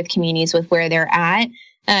to work with communities with where they're at,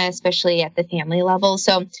 especially at the family level.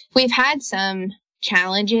 So we've had some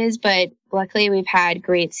challenges, but luckily we've had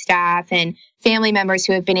great staff and family members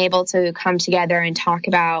who have been able to come together and talk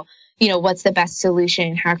about, what's the best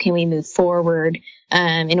solution? How can we move forward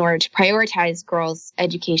in order to prioritize girls'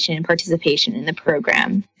 education and participation in the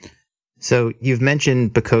program? So you've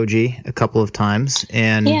mentioned Bakoji a couple of times,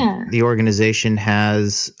 and the organization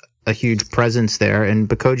has a huge presence there. And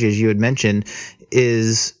Bakoji, as you had mentioned,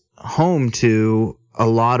 is home to a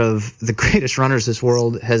lot of the greatest runners this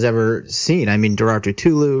world has ever seen. I mean, Durartu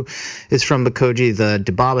Tulu is from Bakoji. The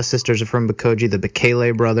Dibaba sisters are from Bakoji, the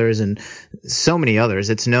Kayla brothers, and so many others.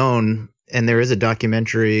 It's known, and there is a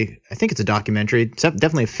documentary, I think it's a documentary, it's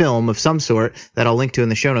definitely a film of some sort that I'll link to in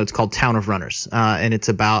the show notes called Town of Runners. And it's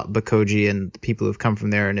about Bakoji and the people who've come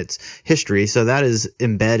from there and its history. So that is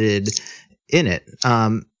embedded in it.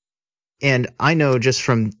 And I know just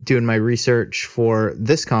from doing my research for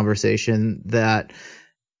this conversation that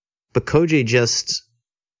Bakoji just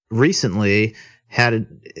recently had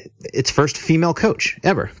its first female coach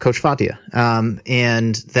ever, Coach Fatia.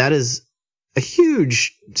 And that is a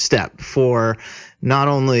huge step for not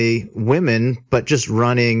only women, but just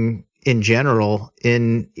running in general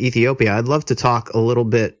in Ethiopia. I'd love to talk a little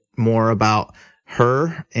bit more about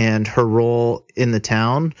her and her role in the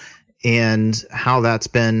town and how that's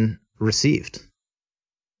been received.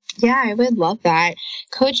 Yeah, I would love that.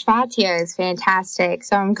 Coach Fatia is fantastic.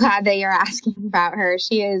 So I'm glad that you're asking about her.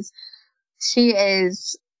 She is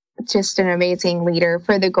just an amazing leader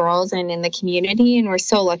for the girls and in the community. And we're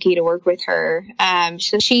so lucky to work with her.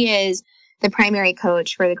 So she is the primary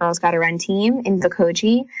coach for the Girls Gotta Run team in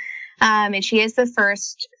Bakoji. And she is the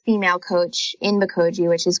first female coach in Bakoji,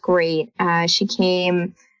 which is great. She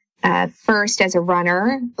came first as a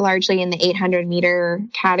runner, largely in the 800 meter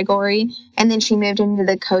category. And then she moved into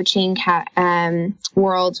the coaching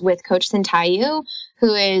world with Coach Sintayu,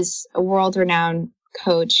 who is a world renowned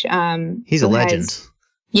coach. He's a legend.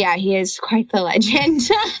 Yeah, he is quite the legend,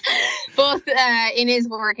 both in his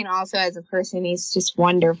work and also as a person. He's just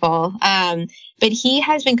wonderful. But he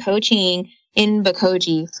has been coaching in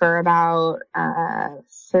Bakoji for about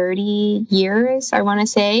 30 years, I want to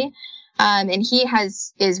say. And he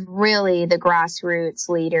is really the grassroots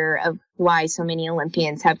leader of why so many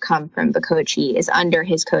Olympians have come from Bakoji, is under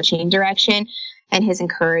his coaching direction and his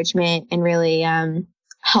encouragement, and really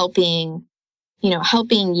helping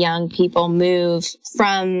young people move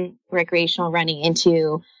from recreational running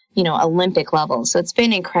into, Olympic level. So it's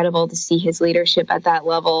been incredible to see his leadership at that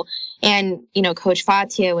level. And, Coach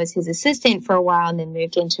Fatia was his assistant for a while and then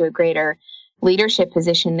moved into a greater leadership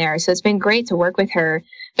position there. So it's been great to work with her.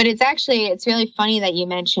 But it's really funny that you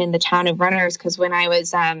mentioned the town of runners, because when I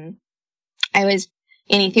was in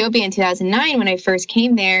Ethiopia in 2009, when I first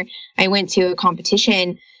came there, I went to a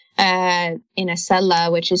competition in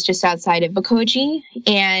Asella, which is just outside of Bakoji.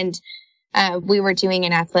 And we were doing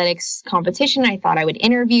an athletics competition. I thought I would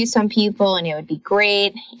interview some people and it would be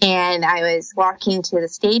great. And I was walking to the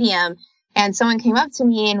stadium and someone came up to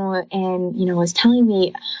me and was telling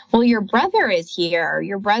me, well, your brother is here.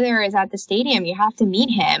 Your brother is at the stadium. You have to meet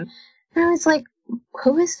him. And I was like,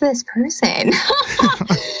 who is this person?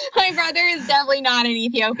 My brother is definitely not in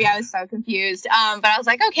Ethiopia. I was so confused. But I was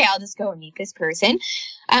like, okay, I'll just go and meet this person.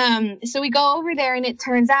 So we go over there and it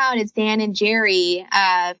turns out it's Dan and Jerry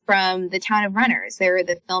from the town of runners. They were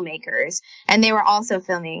the filmmakers, and they were also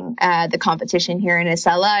filming the competition here in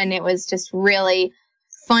Asella. And it was just really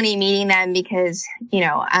funny meeting them because,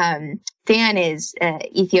 Dan is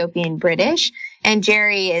Ethiopian British and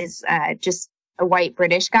Jerry is just a white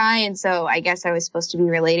British guy. And so I guess I was supposed to be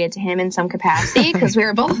related to him in some capacity because we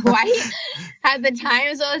were both white at the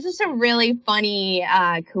time. So it was just a really funny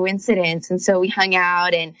coincidence. And so we hung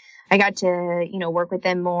out and I got to, work with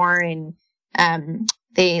them more. And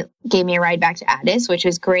they gave me a ride back to Addis, which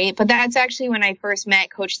was great. But that's actually when I first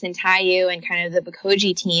met Coach Sintayu and kind of the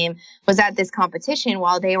Bakoji team, was at this competition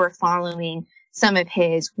while they were following some of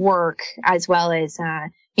his work, as well as,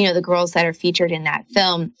 the girls that are featured in that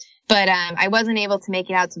film. But I wasn't able to make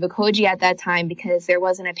it out to Bakoji at that time because there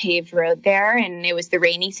wasn't a paved road there and it was the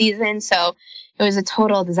rainy season. So it was a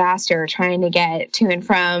total disaster trying to get to and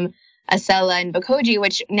from Asella and Bakoji,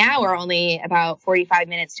 which now are only about 45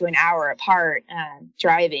 minutes to an hour apart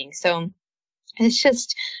driving. So it's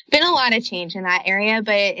just been a lot of change in that area,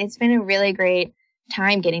 but it's been a really great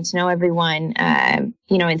time getting to know everyone, and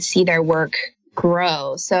see their work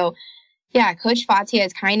grow. So yeah, Coach Fatia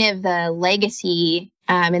is kind of the legacy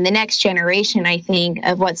in the next generation, I think,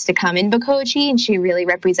 of what's to come in Bakoji. And she really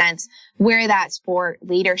represents where that sport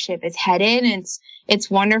leadership is headed. And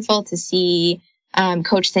it's wonderful to see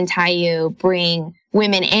Coach Sintayu bring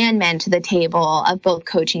women and men to the table of both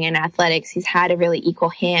coaching and athletics. He's had a really equal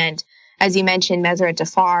hand. As you mentioned, Meseret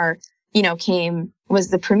Jafar, was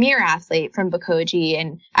the premier athlete from Bakoji.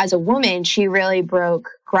 And as a woman, she really broke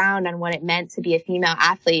ground on what it meant to be a female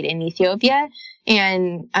athlete in Ethiopia.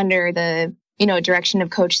 And under the, direction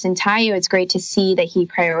of Coach Sintayu, it's great to see that he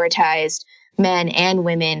prioritized men and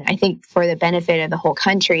women, I think, for the benefit of the whole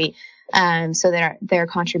country, so that their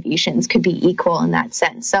contributions could be equal in that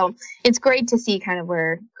sense. So it's great to see kind of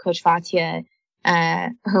where Coach Fatia,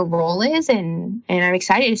 her role is, and I'm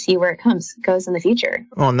excited to see where it goes in the future.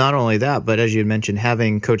 Well, not only that, but as you had mentioned,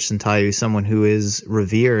 having Coach Sintayu, someone who is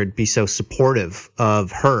revered, be so supportive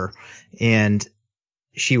of her. And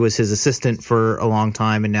she was his assistant for a long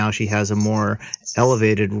time, and now she has a more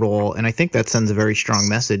elevated role. And I think that sends a very strong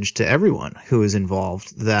message to everyone who is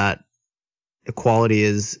involved that equality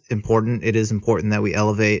is important. It is important that we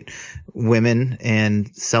elevate women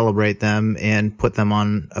and celebrate them and put them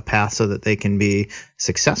on a path so that they can be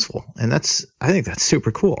successful. And I think that's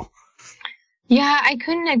super cool. Yeah, I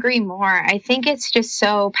couldn't agree more. I think it's just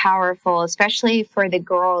so powerful, especially for the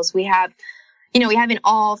girls. We have an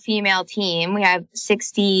all-female team. We have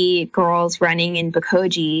 60 girls running in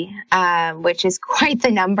Bakoji, which is quite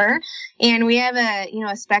the number. And we have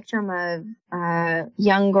a spectrum of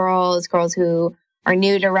young girls who are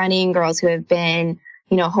new to running, girls who have been,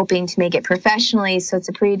 hoping to make it professionally. So it's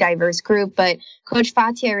a pretty diverse group. But Coach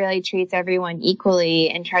Fatia really treats everyone equally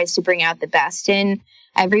and tries to bring out the best in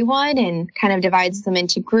everyone and kind of divides them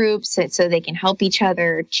into groups so they can help each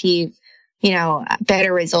other achieve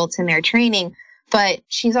better results in their training. But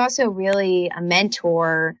she's also really a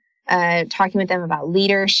mentor, talking with them about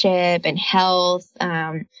leadership and health,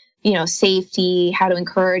 safety, how to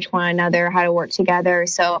encourage one another, how to work together.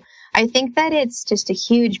 So I think that it's just a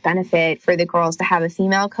huge benefit for the girls to have a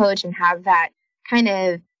female coach and have that kind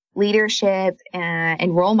of leadership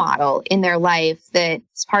and role model in their life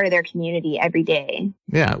that's part of their community every day.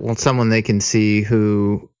 Yeah, well, someone they can see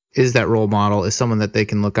who is that role model, is someone that they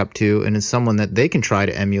can look up to, and is someone that they can try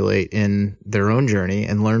to emulate in their own journey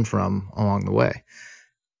and learn from along the way.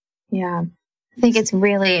 Yeah, I think it's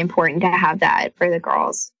really important to have that for the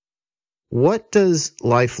girls. What does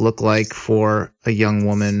life look like for a young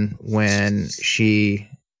woman when she,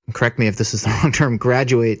 correct me if this is the wrong term,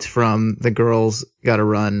 graduates from the Girls Gotta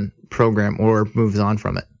Run program or moves on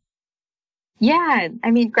from it? Yeah,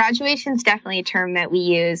 I mean, graduation is definitely a term that we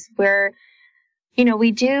use.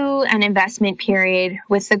 We do an investment period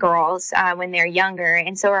with the girls when they're younger.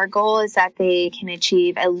 And so our goal is that they can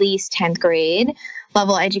achieve at least 10th grade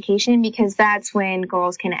level education, because that's when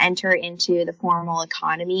girls can enter into the formal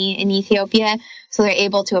economy in Ethiopia. So they're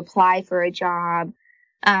able to apply for a job,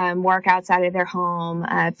 work outside of their home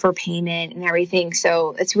for payment and everything.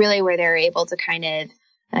 So it's really where they're able to kind of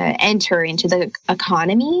enter into the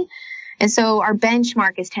economy. And so our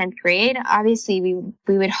benchmark is 10th grade. Obviously,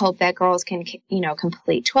 we would hope that girls can,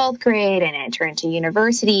 complete 12th grade and enter into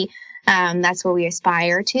university. That's what we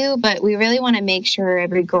aspire to. But we really want to make sure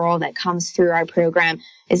every girl that comes through our program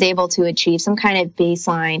is able to achieve some kind of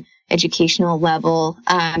baseline educational level,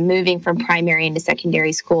 moving from primary into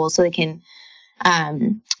secondary school, so they can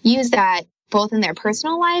use that both in their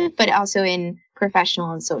personal life, but also in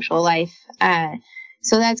professional and social life.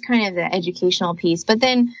 So that's kind of the educational piece. But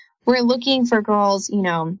then we're looking for girls, a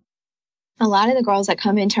lot of the girls that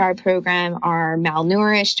come into our program are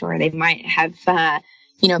malnourished, or they might have,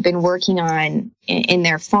 been working in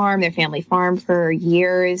their family farm for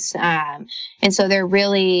years. And so they're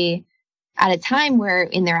really at a time where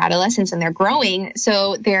in their adolescence and they're growing.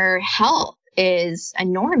 So their health is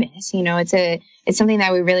enormous. It's something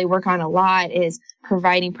that we really work on a lot, is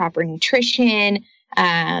providing proper nutrition,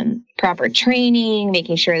 proper training,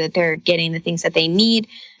 making sure that they're getting the things that they need,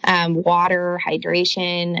 water,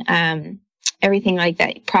 hydration, everything like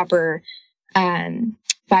that, proper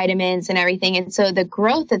vitamins and everything. And so the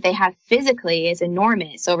growth that they have physically is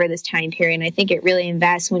enormous over this time period. And I think it really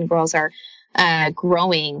invests when girls are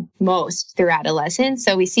growing most through adolescence.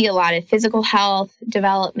 So we see a lot of physical health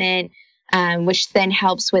development, which then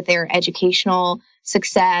helps with their educational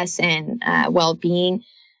success and well-being.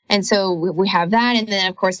 And so we have that. And then,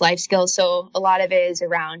 of course, life skills. So a lot of it is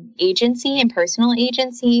around agency and personal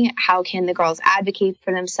agency. How can the girls advocate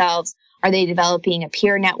for themselves? Are they developing a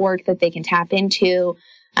peer network that they can tap into?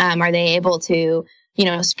 Are they able to,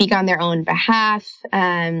 speak on their own behalf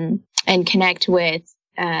and connect with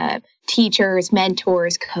teachers,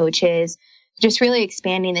 mentors, coaches, just really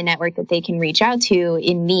expanding the network that they can reach out to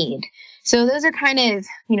in need. So those are kind of,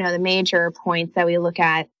 the major points that we look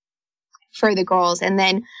at for the girls. And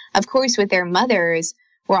then, of course, with their mothers,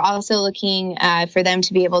 we're also looking for them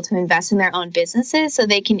to be able to invest in their own businesses so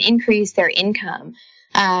they can increase their income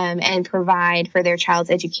and provide for their child's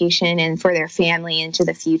education and for their family into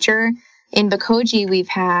the future. In Bakoji, we've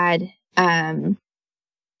had some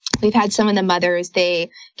of the mothers, they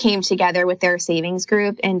came together with their savings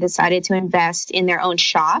group and decided to invest in their own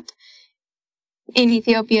shop in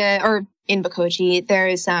Ethiopia, or in Bakoji.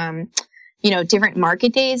 There's different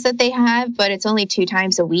market days that they have, but it's only 2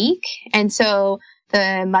 times a week. And so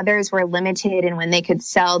the mothers were limited in when they could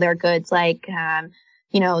sell their goods, like,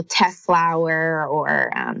 teff flour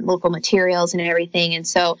or local materials and everything. And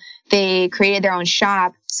so they created their own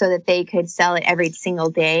shop so that they could sell it every single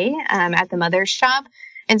day at the mother's shop.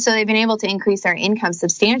 And so they've been able to increase their income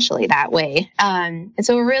substantially that way. And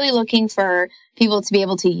so we're really looking for people to be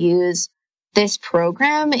able to use this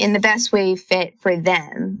program in the best way fit for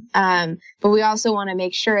them. But we also want to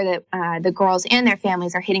make sure that the girls and their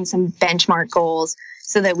families are hitting some benchmark goals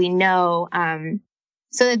so that we know,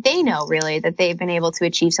 so that they know really that they've been able to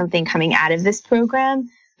achieve something coming out of this program.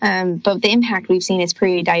 But the impact we've seen is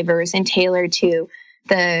pretty diverse and tailored to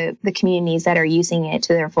the communities that are using it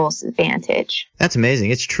to their fullest advantage. That's amazing.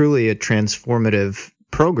 It's truly a transformative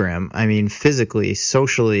program. I mean, physically,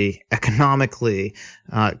 socially, economically,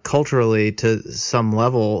 culturally, to some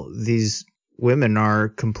level, these women are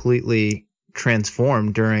completely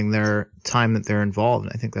transformed during their time that they're involved.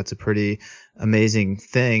 And I think that's a pretty amazing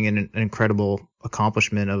thing and an incredible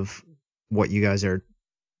accomplishment of what you guys are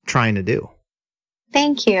trying to do.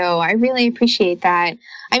 Thank you. I really appreciate that.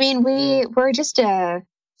 I mean, we're just a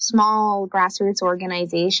small grassroots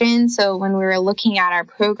organization. So when we were looking at our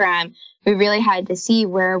program, we really had to see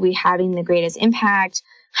where are we having the greatest impact?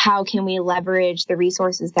 How can we leverage the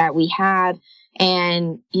resources that we have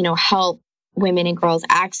and, help women and girls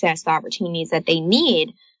access the opportunities that they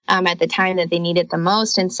need at the time that they need it the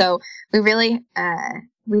most? And so we really,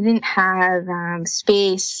 we didn't have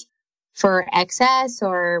space for excess,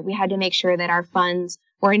 or we had to make sure that our funds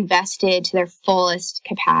were invested to their fullest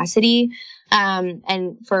capacity.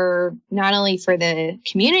 And for not only for the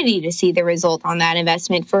community to see the result on that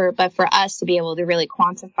investment, but for us to be able to really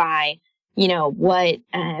quantify,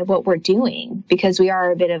 what we're doing, because we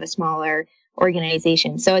are a bit of a smaller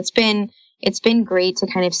organization. So it's been great to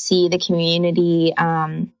kind of see the community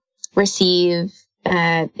receive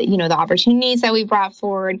the opportunities that we brought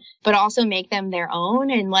forward, but also make them their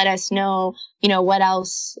own and let us know, what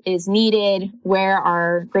else is needed, where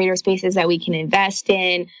are greater spaces that we can invest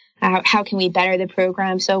in, how can we better the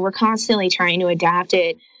program. So we're constantly trying to adapt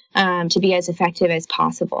it to be as effective as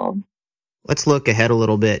possible. Let's look ahead a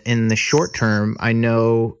little bit. In the short term, I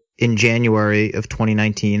know in January of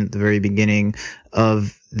 2019, at the very beginning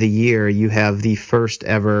of the year, you have the first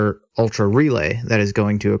ever ultra relay that is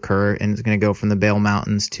going to occur, and it's going to go from the Bale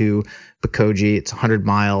Mountains to Bakoji. It's 100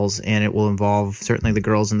 miles, and it will involve certainly the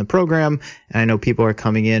girls in the program. And I know people are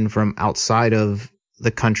coming in from outside of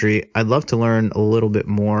the country. I'd love to learn a little bit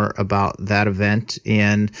more about that event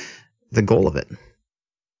and the goal of it.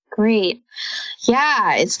 Great.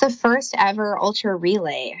 Yeah, it's the first ever ultra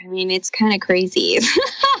relay. I mean, it's kind of crazy.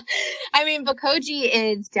 I mean, Bakoji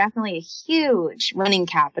is definitely a huge running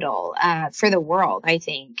capital for the world, I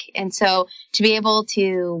think. And so to be able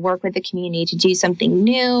to work with the community to do something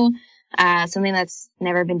new, something that's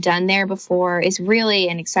never been done there before, is really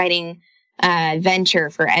an exciting venture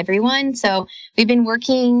for everyone. So we've been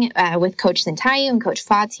working with Coach Sintayu and Coach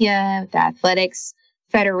Fatia, the Athletics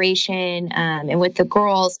Federation, and with the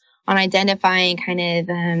girls on identifying kind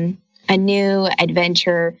of a new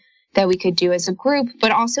adventure that we could do as a group,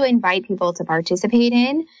 but also invite people to participate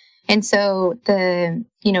in. And so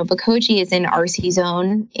Bakoji is in RC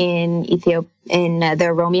zone in Ethiopia, in the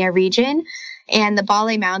Oromia region, and the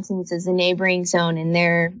Bale Mountains is a neighboring zone. And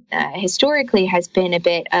there historically has been a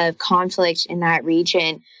bit of conflict in that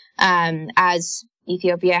region as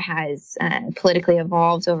Ethiopia has politically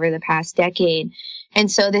evolved over the past decade. And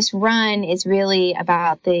so this run is really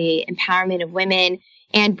about the empowerment of women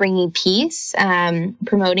and bringing peace,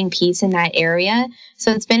 promoting peace in that area.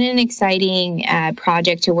 So it's been an exciting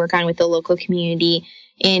project to work on with the local community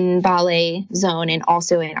in Bale zone and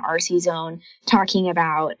also in RC zone, talking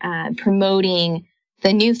about promoting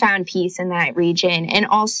the newfound peace in that region, and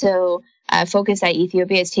also focus that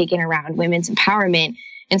Ethiopia has taken around women's empowerment.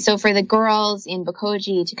 And so for the girls in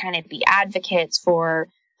Bakoji to kind of be advocates for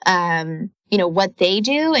what they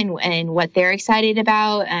do and what they're excited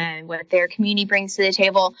about and what their community brings to the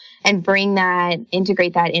table, and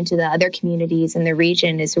integrate that into the other communities in the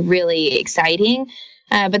region is really exciting.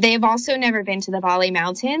 But they have also never been to the Bale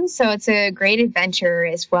Mountains, so it's a great adventure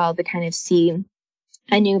as well to kind of see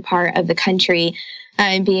a new part of the country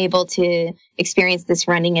and be able to experience this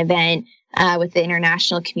running event with the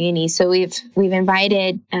international community. So we've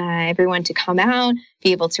invited everyone to come out,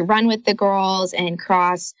 be able to run with the girls and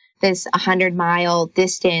cross this 100-mile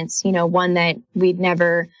distance, one that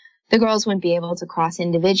the girls wouldn't be able to cross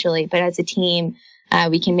individually, but as a team,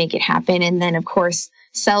 we can make it happen. And then, of course,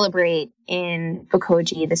 celebrate in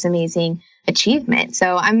Bakoji this amazing achievement.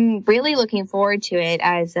 So I'm really looking forward to it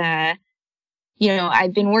as, I've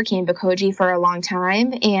been working in Bakoji for a long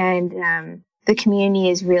time, and the community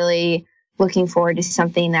is really looking forward to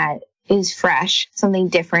something that is fresh, something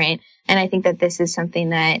different. And I think that this is something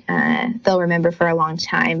that they'll remember for a long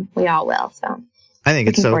time. We all will. So I think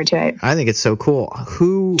it's forward to it. I think it's so cool.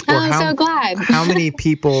 I'm so glad. How many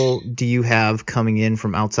people do you have coming in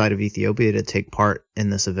from outside of Ethiopia to take part in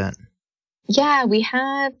this event? Yeah, we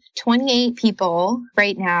have 28 people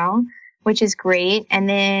right now, which is great. And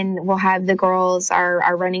then we'll have the girls,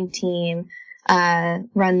 our running team,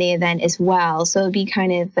 run the event as well. So it'll be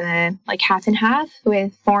kind of like half and half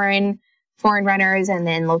with foreign runners and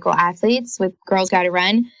then local athletes with Girls Gotta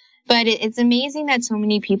Run. But it's amazing that so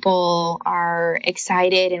many people are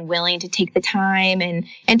excited and willing to take the time and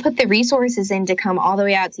put the resources in to come all the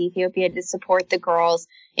way out to Ethiopia to support the girls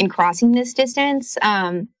in crossing this distance,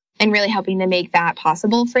 and really helping to make that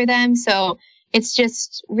possible for them. So it's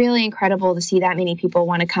just really incredible to see that many people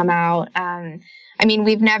want to come out. I mean,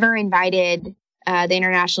 we've never invited the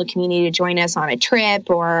international community to join us on a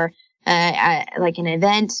trip or like an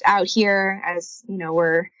event out here, as you know,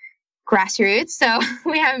 we're grassroots, so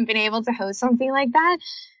we haven't been able to host something like that.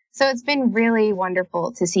 So it's been really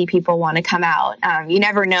wonderful to see people want to come out. You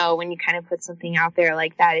never know when you kind of put something out there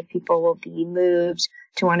like that if people will be moved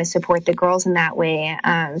to want to support the girls in that way.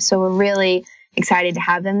 So we're really excited to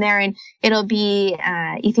have them there, and it'll be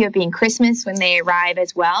Ethiopian Christmas when they arrive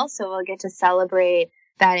as well. So we'll get to celebrate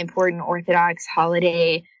that important Orthodox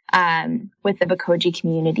holiday with the Bakoji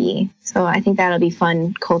community. So I think that'll be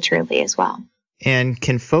fun culturally as well. And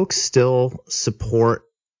can folks still support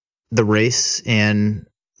the race and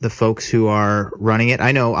the folks who are running it?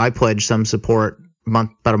 I know I pledged some support about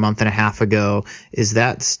a month and a half ago. Is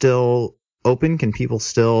that still open? Can people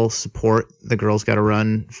still support the Girls Gotta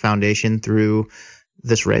Run Foundation through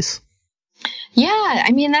this race? Yeah,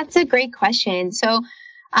 I mean, that's a great question. So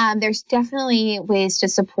there's definitely ways to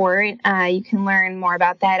support. You can learn more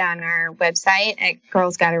about that on our website at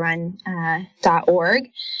girlsgottarun.org.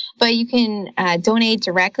 But you can donate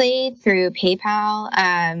directly through PayPal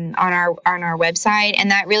on our website,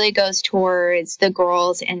 and that really goes towards the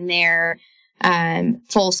girls and their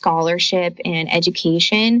full scholarship and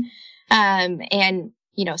education. And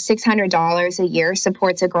you know, $600 a year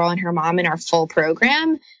supports a girl and her mom in our full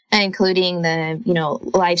program, including the, you know,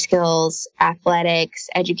 life skills, athletics,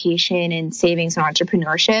 education, and savings and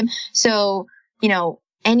entrepreneurship. So, you know,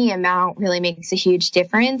 any amount really makes a huge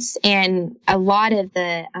difference. And a lot of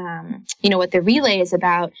the, you know, what the relay is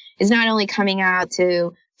about is not only coming out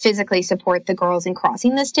to physically support the girls in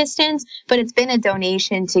crossing this distance, but it's been a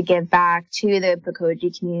donation to give back to the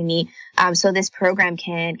Bakoji community. So this program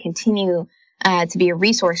can continue to be a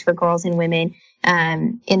resource for girls and women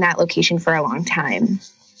in that location for a long time.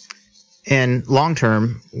 And long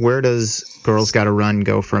term, where does Girls Gotta Run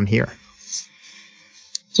go from here?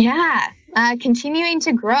 Yeah, continuing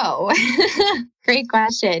to grow. Great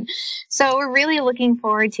question. So we're really looking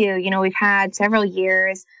forward to, you know, we've had several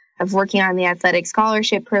years of working on the athletic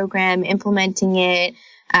scholarship program, implementing it,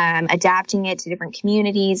 adapting it to different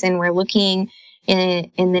communities, and we're looking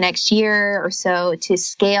in the next year or so to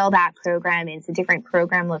scale that program into different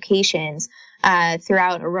program locations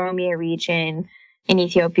throughout Oromia region in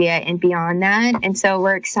Ethiopia and beyond that. And so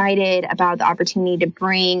we're excited about the opportunity to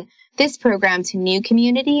bring this program to new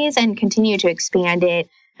communities and continue to expand it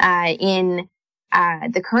in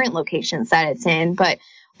the current locations that it's in. But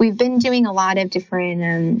we've been doing a lot of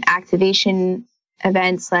different activation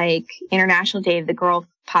events like International Day of the Girl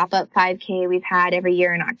pop-up 5K we've had every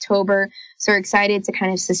year in October. So we're excited to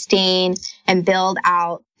kind of sustain and build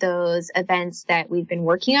out those events that we've been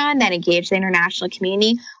working on that engage the international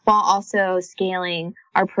community while also scaling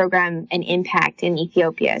our program and impact in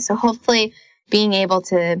Ethiopia. So hopefully being able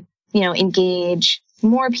to, you know, engage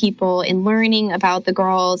more people in learning about the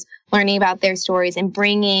girls, learning about their stories, and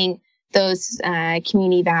bringing those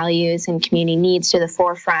community values and community needs to the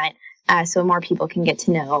forefront so more people can get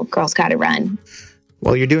to know Girls Gotta Run.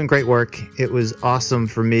 Well, you're doing great work. It was awesome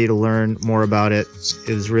for me to learn more about it.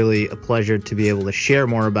 It was really a pleasure to be able to share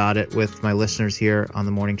more about it with my listeners here on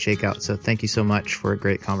the Morning Shakeout. So thank you so much for a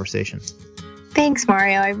great conversation. Thanks,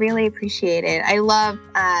 Mario. I really appreciate it. I love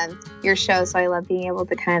your show, so I love being able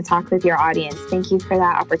to kind of talk with your audience. Thank you for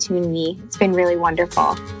that opportunity. It's been really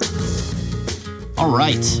wonderful. All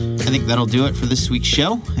right. I think that'll do it for this week's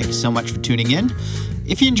show. Thank you so much for tuning in.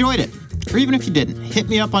 If you enjoyed it, or even if you didn't, hit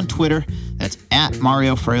me up on Twitter. That's at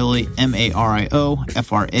Mario Fraioli,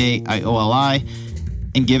 MarioFraioli,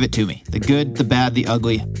 and give it to me. The good, the bad, the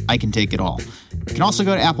ugly, I can take it all. You can also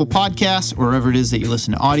go to Apple Podcasts or wherever it is that you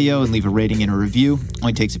listen to audio and leave a rating and a review.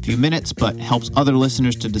 Only takes a few minutes, but helps other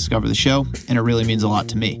listeners to discover the show, and it really means a lot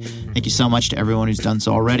to me. Thank you so much to everyone who's done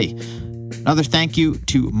so already. Another thank you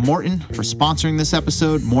to Morton for sponsoring this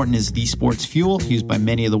episode. Morton is the sports fuel used by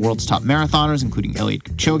many of the world's top marathoners, including Eliud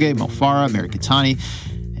Kipchoge, Mo Farah, Mary Keitany,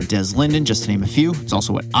 and Des Linden, just to name a few. It's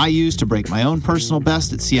also what I used to break my own personal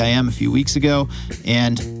best at CIM a few weeks ago,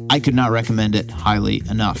 and I could not recommend it highly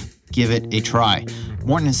enough. Give it a try.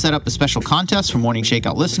 Morton has set up a special contest for Morning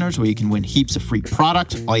Shakeout listeners where you can win heaps of free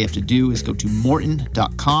product. All you have to do is go to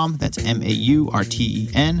Morton.com. That's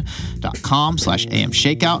MAURTEN.com/AM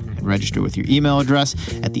Shakeout and register with your email address.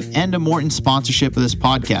 At the end of Morton's sponsorship of this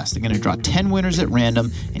podcast, they're going to draw 10 winners at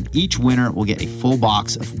random, and each winner will get a full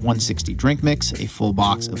box of 160 drink mix, a full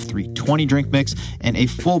box of 320 drink mix, and a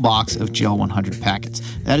full box of Gel 100 packets.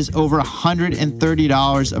 That is over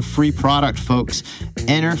 $130 of free product, folks.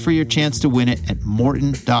 Enter for your chance to win it at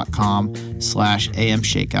Morton.com/AM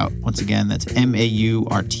Shakeout. Once again, that's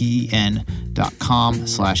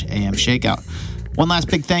MAURTEN.com/AM Shakeout. One last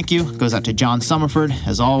big thank you goes out to John Summerford,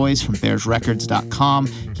 as always, from BearsRecords.com.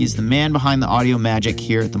 He's the man behind the audio magic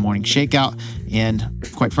here at the Morning Shakeout, and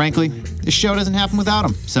quite frankly, this show doesn't happen without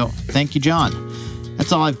him. So thank you, John.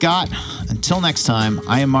 That's all I've got. Until next time,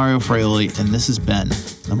 I am Mario Fraioli, and this has been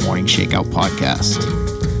the Morning Shakeout Podcast.